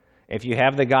 If you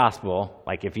have the gospel,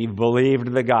 like if you've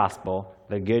believed the gospel,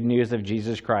 the good news of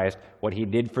Jesus Christ, what he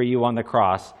did for you on the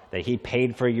cross, that he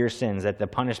paid for your sins, that the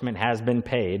punishment has been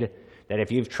paid, that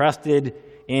if you've trusted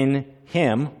in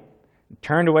him,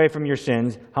 turned away from your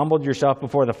sins, humbled yourself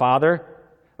before the Father,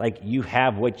 like you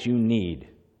have what you need.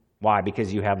 Why?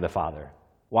 Because you have the Father.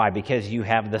 Why? Because you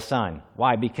have the Son.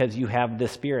 Why? Because you have the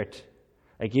Spirit.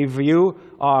 Like if you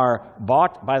are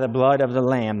bought by the blood of the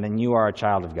Lamb, then you are a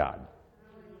child of God.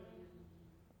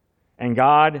 And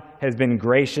God has been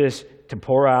gracious to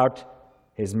pour out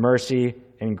his mercy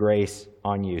and grace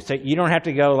on you. So you don't have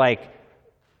to go like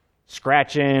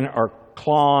scratching or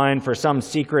clawing for some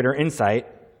secret or insight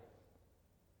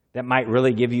that might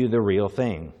really give you the real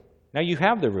thing. Now you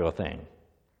have the real thing.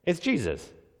 It's Jesus.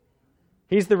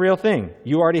 He's the real thing.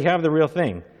 You already have the real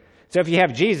thing. So if you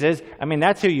have Jesus,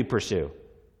 that's who you pursue.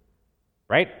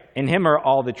 Right? In him are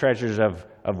all the treasures of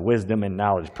wisdom and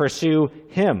knowledge. Pursue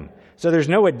him. So there's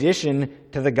no addition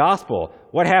to the gospel.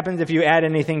 What happens if you add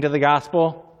anything to the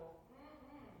gospel?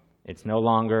 It's no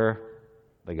longer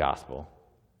the gospel.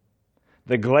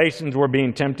 The Galatians were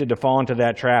being tempted to fall into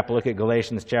that trap. Look at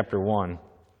Galatians chapter 1.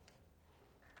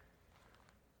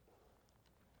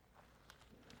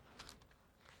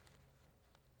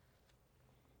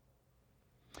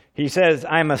 He says,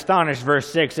 I am astonished,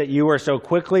 verse 6, that you are so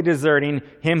quickly deserting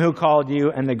him who called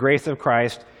you and the grace of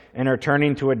Christ and are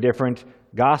turning to a different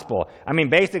gospel.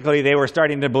 Basically, they were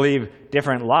starting to believe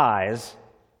different lies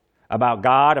about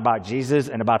God, about Jesus,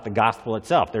 and about the gospel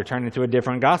itself. They're turning to a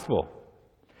different gospel.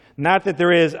 Not that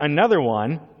there is another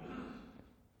one,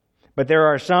 but there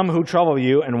are some who trouble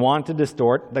you and want to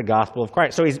distort the gospel of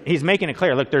Christ. So he's making it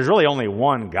clear, look, there's really only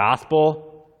one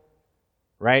gospel,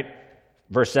 right?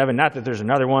 Verse 7, not that there's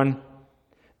another one.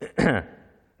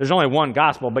 There's only one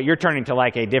gospel, but you're turning to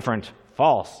like a different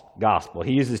false gospel.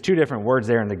 He uses two different words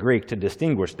there in the Greek to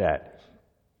distinguish that.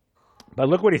 But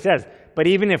look what he says. But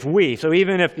even if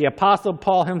the Apostle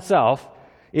Paul himself,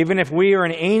 even if we or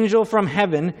an angel from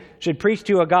heaven should preach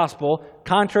to you a gospel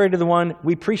contrary to the one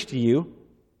we preach to you,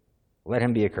 let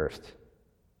him be accursed.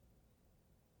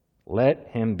 Let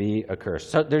him be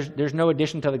accursed. So there's no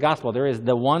addition to the gospel. There is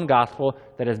the one gospel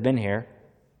that has been here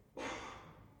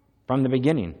from the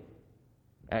beginning.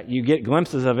 You get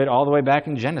glimpses of it all the way back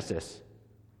in Genesis,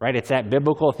 right? It's that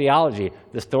biblical theology,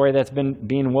 the story that's been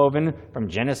being woven from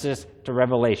Genesis to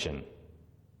Revelation.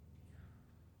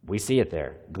 We see it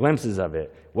there, glimpses of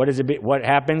it. What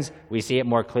happens? We see it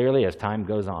more clearly as time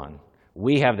goes on.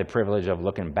 We have the privilege of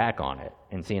looking back on it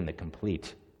and seeing the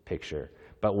complete picture.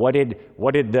 But what did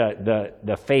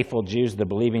the faithful Jews, the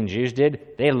believing Jews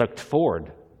did? They looked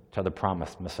forward to the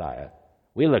promised Messiah.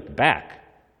 We looked back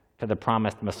to the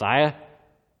promised Messiah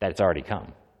that's already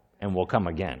come and will come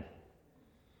again.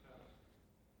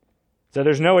 So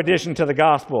there's no addition to the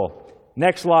gospel.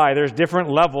 Next lie, there's different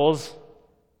levels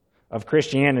of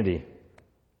Christianity.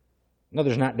 No,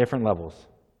 there's not different levels.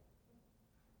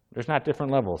 There's not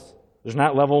different levels. There's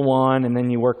not level 1 and then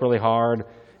you work really hard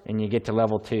and you get to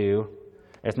level 2.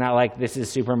 It's not like this is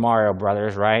Super Mario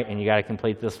Brothers, right? And you got to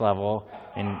complete this level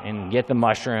and get the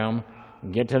mushroom,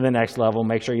 and get to the next level,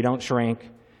 make sure you don't shrink.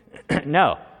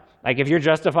 No. Like if you're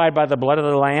justified by the blood of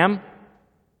the Lamb,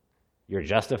 you're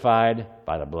justified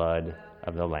by the blood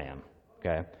of the Lamb.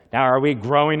 Okay? Now, are we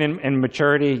growing in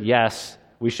maturity? Yes,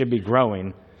 we should be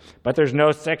growing. But there's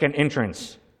no second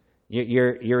entrance.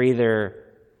 You're either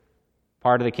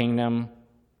part of the kingdom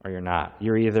or you're not.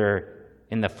 You're either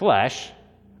in the flesh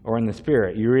or in the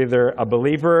spirit. You're either a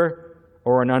believer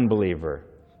or an unbeliever.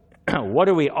 What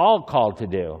are we all called to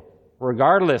do?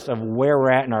 Regardless of where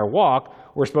we're at in our walk,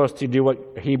 we're supposed to do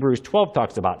what Hebrews 12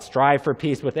 talks about. Strive for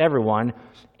peace with everyone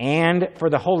and for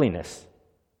the holiness.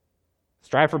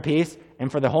 Strive for peace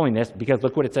and for the holiness, because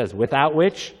look what it says, without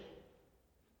which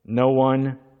no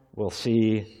one will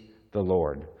see the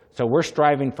Lord. So we're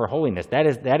striving for holiness.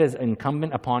 That is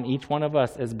incumbent upon each one of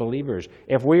us as believers.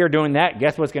 If we are doing that,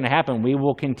 guess what's going to happen? We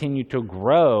will continue to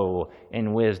grow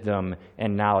in wisdom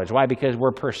and knowledge. Why? Because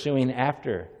we're pursuing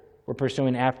after. We're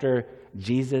pursuing after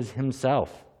Jesus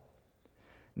himself.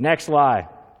 Next lie.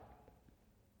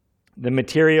 The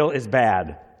material is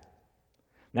bad.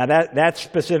 Now that's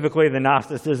specifically the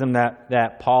Gnosticism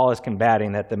that Paul is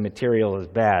combating, that the material is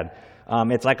bad.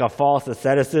 It's like a false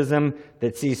asceticism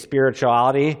that sees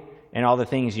spirituality and all the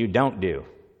things you don't do.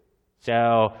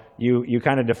 So you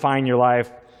kind of define your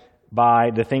life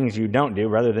by the things you don't do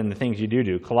rather than the things you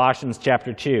do. Colossians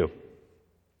chapter 2.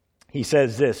 He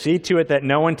says this, see to it that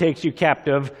no one takes you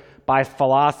captive by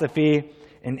philosophy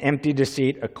and empty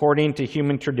deceit, according to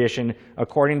human tradition,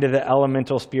 according to the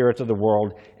elemental spirits of the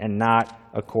world, and not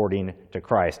according to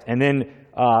Christ. And then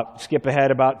skip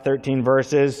ahead about 13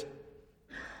 verses.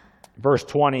 Verse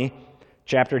 20,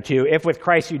 chapter 2, if with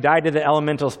Christ you died to the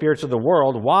elemental spirits of the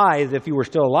world, why, as if you were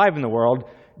still alive in the world,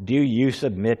 do you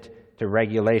submit to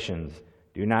regulations?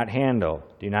 Do not handle,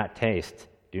 do not taste,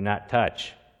 do not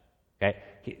touch. Okay?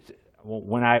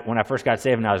 When I first got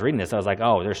saved and I was reading this, I was like,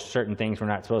 oh, there's certain things we're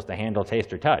not supposed to handle,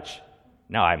 taste, or touch.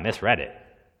 No, I misread it.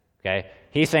 Okay?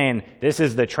 He's saying this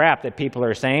is the trap that people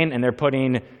are saying, and they're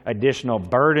putting additional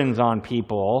burdens on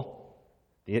people,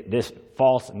 this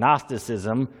false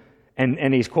Gnosticism,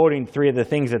 and he's quoting three of the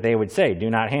things that they would say: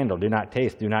 do not handle, do not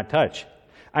taste, do not touch.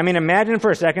 I mean, imagine for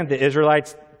a second the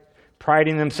Israelites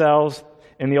priding themselves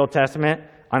in the Old Testament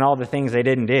on all the things they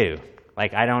didn't do.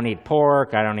 Like, I don't eat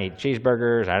pork, I don't eat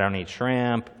cheeseburgers, I don't eat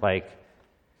shrimp. Like,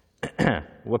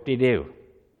 whoop-de-doo.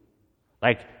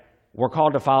 Like, we're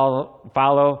called to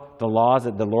follow the laws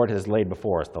that the Lord has laid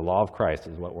before us. The law of Christ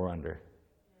is what we're under.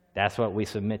 That's what we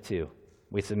submit to.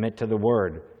 We submit to the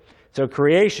Word. So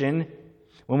creation,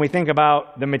 when we think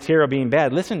about the material being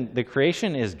bad, listen, the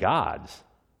creation is God's,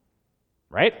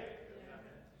 right?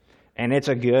 And it's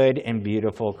a good and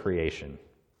beautiful creation.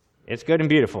 It's good and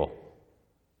beautiful.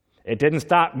 It didn't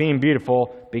stop being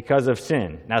beautiful because of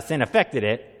sin. Now, sin affected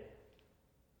it,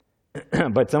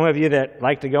 but some of you that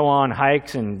like to go on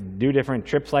hikes and do different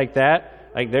trips like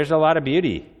that, like, there's a lot of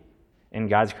beauty in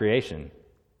God's creation.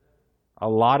 A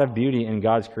lot of beauty in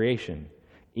God's creation,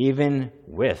 even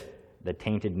with the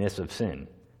taintedness of sin.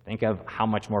 Think of how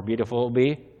much more beautiful it will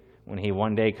be when He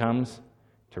one day comes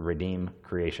to redeem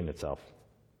creation itself.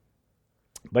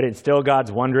 But it's still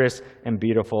God's wondrous and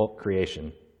beautiful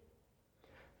creation.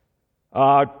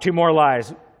 Two more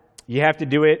lies. You have to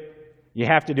do it. You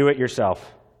have to do it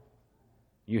yourself.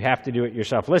 You have to do it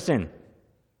yourself. Listen,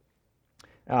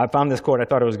 I found this quote. I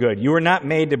thought it was good. You were not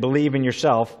made to believe in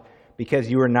yourself because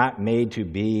you were not made to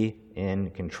be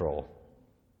in control.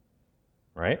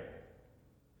 Right?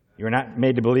 You were not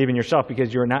made to believe in yourself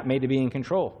because you were not made to be in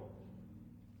control.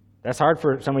 That's hard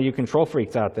for some of you control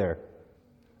freaks out there.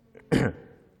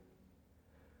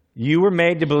 You were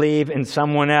made to believe in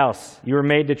someone else. You were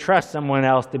made to trust someone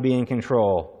else to be in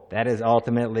control. That is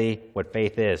ultimately what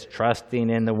faith is, trusting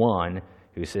in the one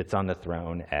who sits on the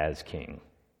throne as king.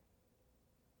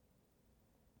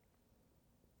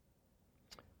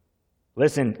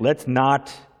 Listen, let's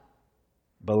not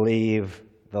believe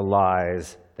the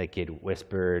lies that get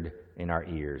whispered in our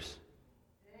ears.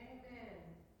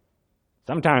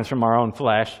 Sometimes from our own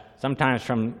flesh, sometimes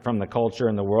from the culture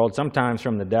and the world, sometimes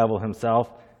from the devil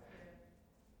himself.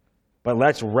 But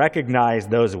let's recognize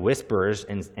those whispers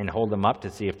and hold them up to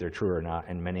see if they're true or not,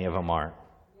 and many of them aren't.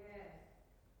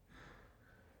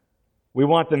 We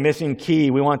want the missing key.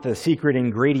 We want the secret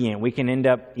ingredient. We can end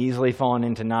up easily falling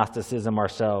into Gnosticism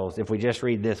ourselves if we just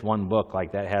read this one book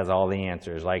like that has all the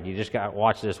answers. Like, you just got to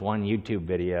watch this one YouTube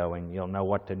video and you'll know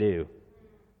what to do.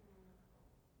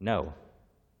 No.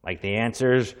 Like, the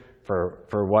answers for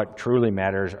what truly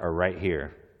matters are right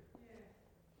here.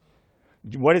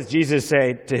 What does Jesus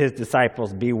say to his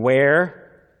disciples?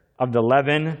 Beware of the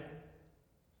leaven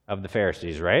of the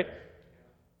Pharisees, right?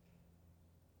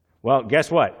 Well,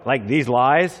 guess what? Like these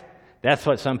lies, that's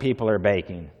what some people are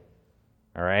baking.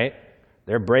 All right?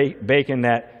 They're baking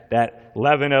that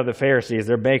leaven of the Pharisees.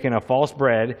 They're baking a false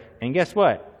bread. And guess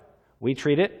what? We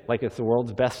treat it like it's the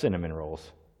world's best cinnamon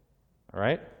rolls. All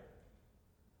right?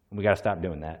 And we got to stop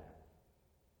doing that.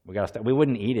 We got to stop. We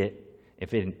wouldn't eat it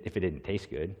if it didn't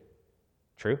taste good.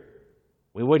 True?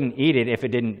 We wouldn't eat it if it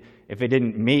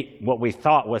didn't meet what we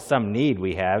thought was some need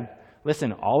we have.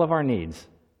 Listen, all of our needs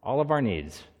are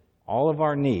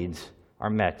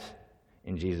met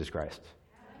in Jesus Christ.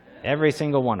 Every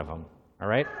single one of them. All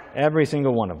right? Every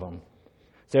single one of them.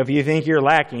 So if you think you're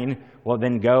lacking, well,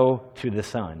 then go to the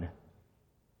Son.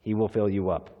 He will fill you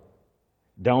up.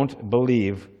 Don't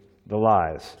believe the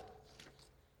lies.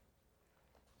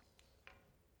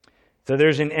 So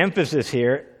there's an emphasis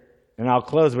here, and I'll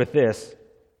close with this.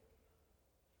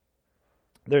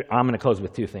 I'm going to close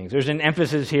with two things. There's an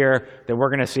emphasis here that we're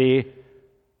going to see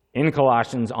in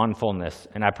Colossians on fullness,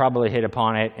 and I probably hit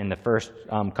upon it in the first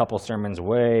couple sermons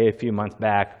a few months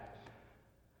back,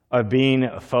 of being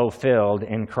fulfilled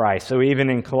in Christ. So even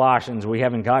in Colossians, we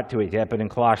haven't got to it yet, but in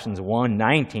Colossians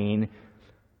 1:19,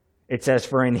 it says,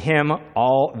 "For in him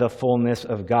all the fullness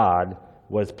of God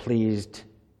was pleased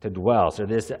to dwell." So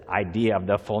this idea of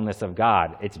the fullness of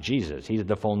God, it's Jesus. He's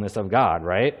the fullness of God,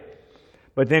 right?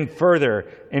 But then further,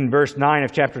 in verse 9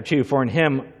 of chapter 2, "For in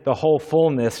him the whole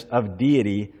fullness of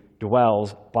deity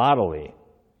dwells bodily."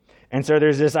 And so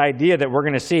there's this idea that we're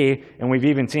going to see, and we've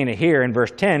even seen it here in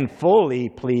verse 10, fully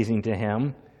pleasing to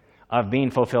him, of being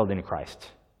fulfilled in Christ.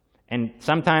 And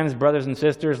sometimes, brothers and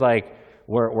sisters, like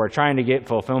we're trying to get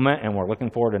fulfillment and we're looking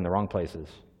for it in the wrong places.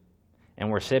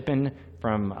 And we're sipping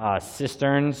from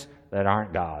cisterns that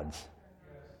aren't God's.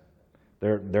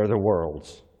 They're the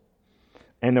world's.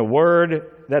 And the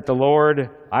word that the Lord,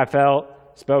 I felt,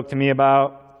 spoke to me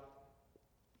about,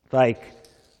 like,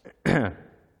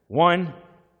 one,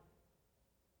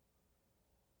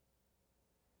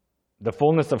 the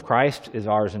fullness of Christ is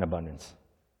ours in abundance.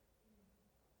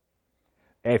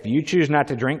 If you choose not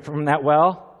to drink from that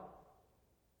well,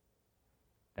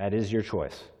 that is your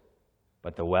choice.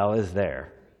 But the well is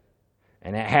there.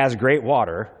 And it has great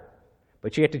water,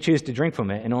 but you have to choose to drink from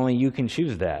it, and only you can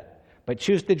choose that. But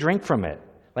choose to drink from it.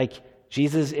 Like,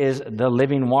 Jesus is the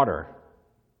living water.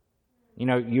 You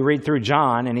know, you read through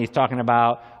John, and he's talking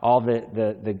about all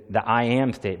the I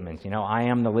am statements. You know, I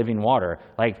am the living water.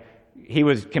 Like, he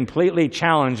was completely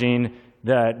challenging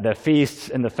the feasts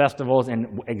and the festivals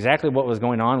and exactly what was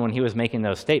going on when he was making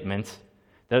those statements.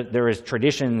 There is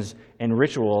traditions and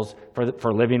rituals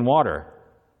for living water.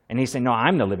 And he's saying, no,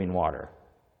 I'm the living water,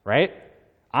 right?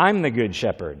 I'm the good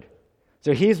shepherd.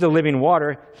 So he's the living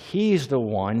water. He's the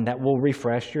one that will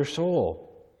refresh your soul.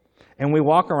 And we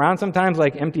walk around sometimes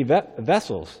like empty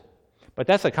vessels. But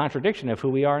that's a contradiction of who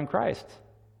we are in Christ.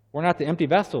 We're not the empty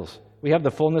vessels. We have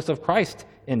the fullness of Christ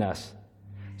in us.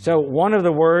 So one of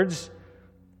the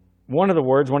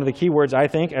key words, I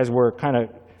think, as we're kind of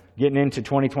getting into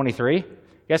 2023,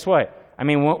 guess what? I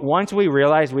mean, once we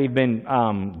realize we've been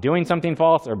doing something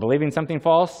false or believing something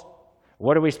false,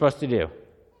 what are we supposed to do?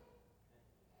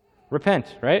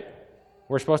 Repent, right?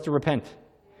 We're supposed to repent.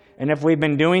 And if we've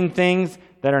been doing things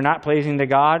that are not pleasing to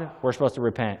God, we're supposed to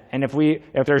repent. And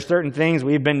if there's certain things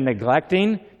we've been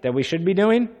neglecting that we should be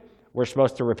doing, we're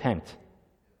supposed to repent.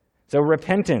 So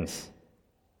repentance.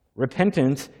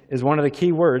 Repentance is one of the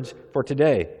key words for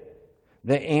today.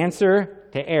 The answer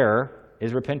to error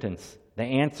is repentance. The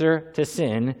answer to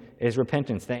sin is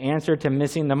repentance. The answer to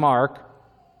missing the mark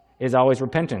is always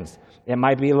repentance. It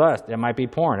might be lust. It might be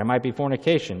porn. It might be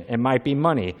fornication. It might be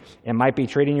money. It might be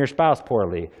treating your spouse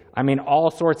poorly. I mean,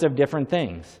 all sorts of different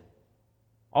things.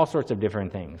 All sorts of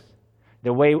different things.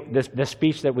 The way, the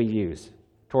speech that we use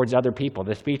towards other people,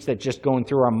 the speech that's just going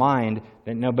through our mind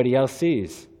that nobody else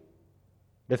sees,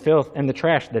 the filth and the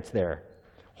trash that's there.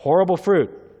 Horrible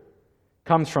fruit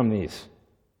comes from these.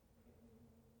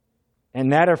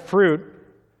 And that fruit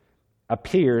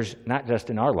appears not just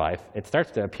in our life, it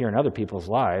starts to appear in other people's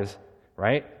lives,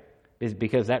 right? Is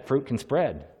because that fruit can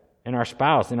spread in our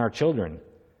spouse, in our children.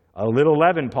 A little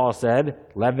leaven, Paul said,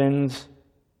 leavens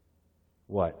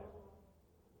what?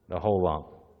 The whole lump.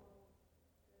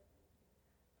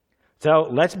 So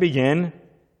let's begin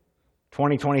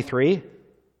 2023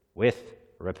 with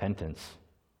repentance.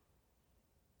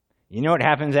 You know what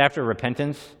happens after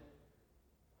repentance?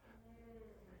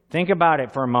 Think about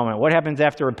it for a moment. What happens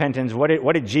after repentance? What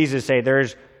did Jesus say?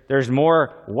 There's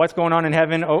more. What's going on in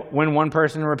heaven when one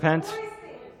person repents?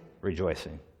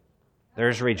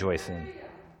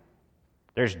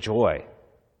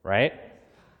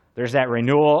 There's that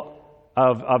renewal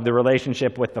of the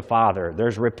relationship with the Father.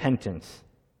 There's repentance.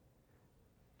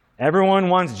 Everyone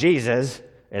wants Jesus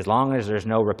as long as there's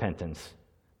no repentance.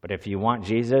 But if you want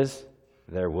Jesus,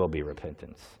 there will be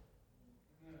repentance.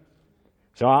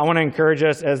 So I want to encourage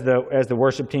us as the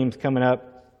worship team's coming up.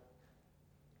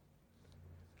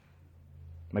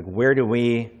 Like, where do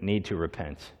we need to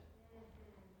repent?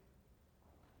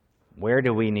 Where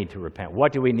do we need to repent?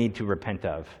 What do we need to repent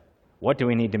of? What do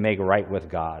we need to make right with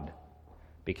God?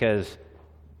 Because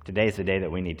today's the day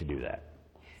that we need to do that.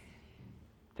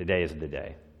 Today is the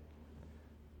day.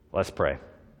 Let's pray.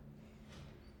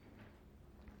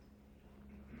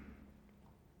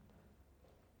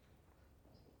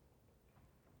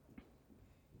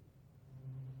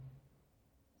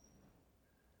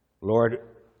 Lord,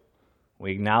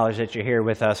 we acknowledge that you're here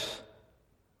with us.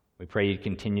 We pray you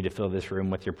continue to fill this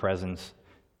room with your presence.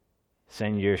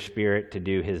 Send your Spirit to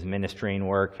do his ministering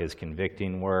work, his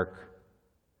convicting work,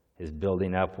 his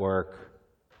building up work,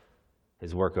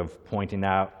 his work of pointing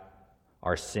out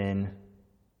our sin.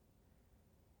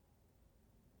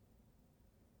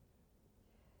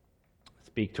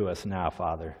 Speak to us now,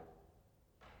 Father.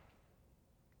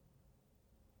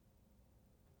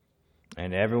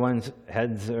 And everyone's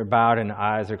heads are bowed and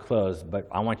eyes are closed, but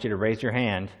I want you to raise your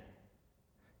hand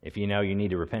if you know you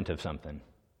need to repent of something.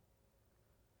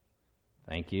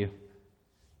 Thank you.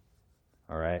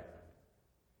 All right.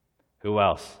 Who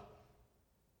else?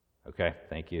 Okay,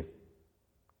 thank you.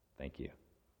 Thank you.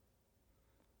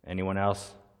 Anyone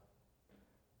else?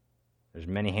 There's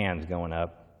many hands going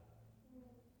up.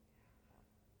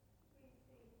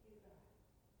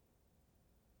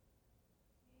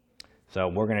 So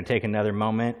we're going to take another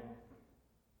moment,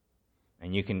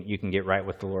 and you can get right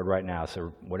with the Lord right now.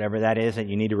 So whatever that is that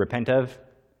you need to repent of,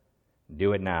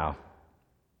 do it now.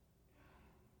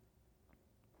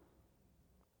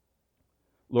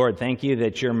 Lord, thank you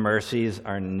that your mercies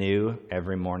are new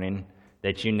every morning,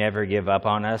 that you never give up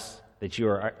on us, that you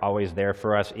are always there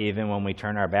for us. Even when we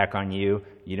turn our back on you,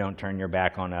 you don't turn your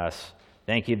back on us.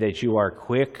 Thank you that you are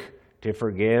quick to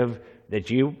forgive, that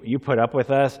you put up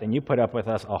with us, and you put up with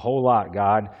us a whole lot,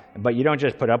 God. But you don't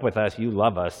just put up with us, you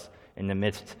love us in the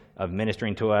midst of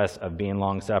ministering to us, of being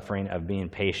long-suffering, of being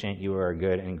patient. You are a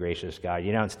good and gracious God.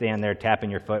 You don't stand there tapping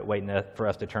your foot waiting for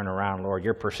us to turn around, Lord.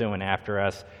 You're pursuing after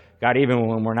us. God, even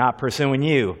when we're not pursuing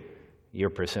you, you're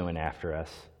pursuing after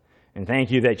us. And thank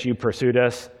you that you pursued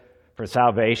us for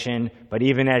salvation, but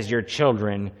even as your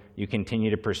children, you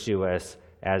continue to pursue us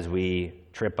as we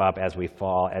trip up, as we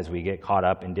fall, as we get caught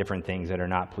up in different things that are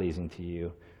not pleasing to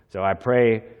you. So I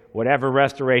pray whatever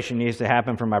restoration needs to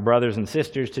happen for my brothers and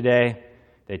sisters today,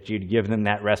 that you'd give them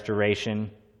that restoration.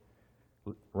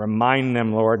 Remind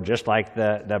them, Lord, just like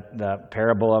the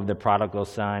parable of the prodigal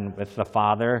son with the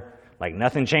father, like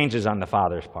nothing changes on the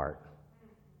father's part.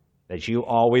 That you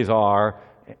always are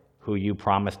who you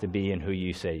promise to be and who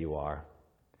you say you are.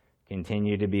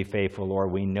 Continue to be faithful,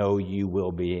 Lord. We know you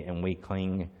will be, and we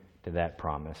cling to that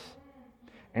promise.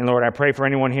 And Lord, I pray for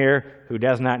anyone here who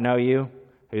does not know you,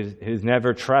 who's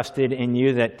never trusted in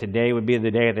you, that today would be the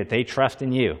day that they trust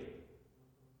in you.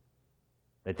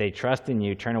 That they trust in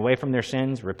you, turn away from their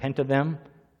sins, repent of them,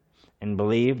 and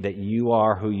believe that you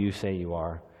are who you say you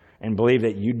are. And believe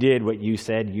that you did what you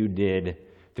said you did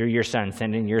through your Son,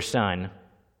 sending your Son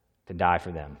to die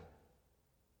for them.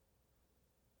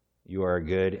 You are a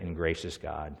good and gracious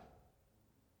God.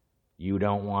 You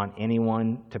don't want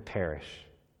anyone to perish.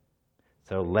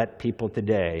 So let people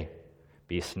today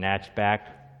be snatched back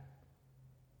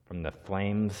from the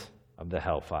flames of the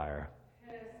hellfire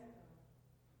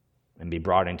and be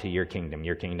brought into your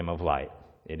kingdom of light.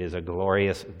 It is a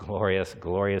glorious, glorious,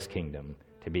 glorious kingdom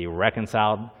to be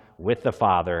reconciled with the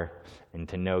Father and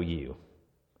to know you.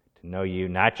 To know you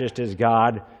not just as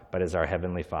God, but as our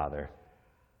Heavenly Father.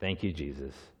 Thank you,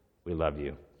 Jesus. We love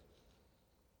you.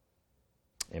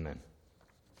 Amen.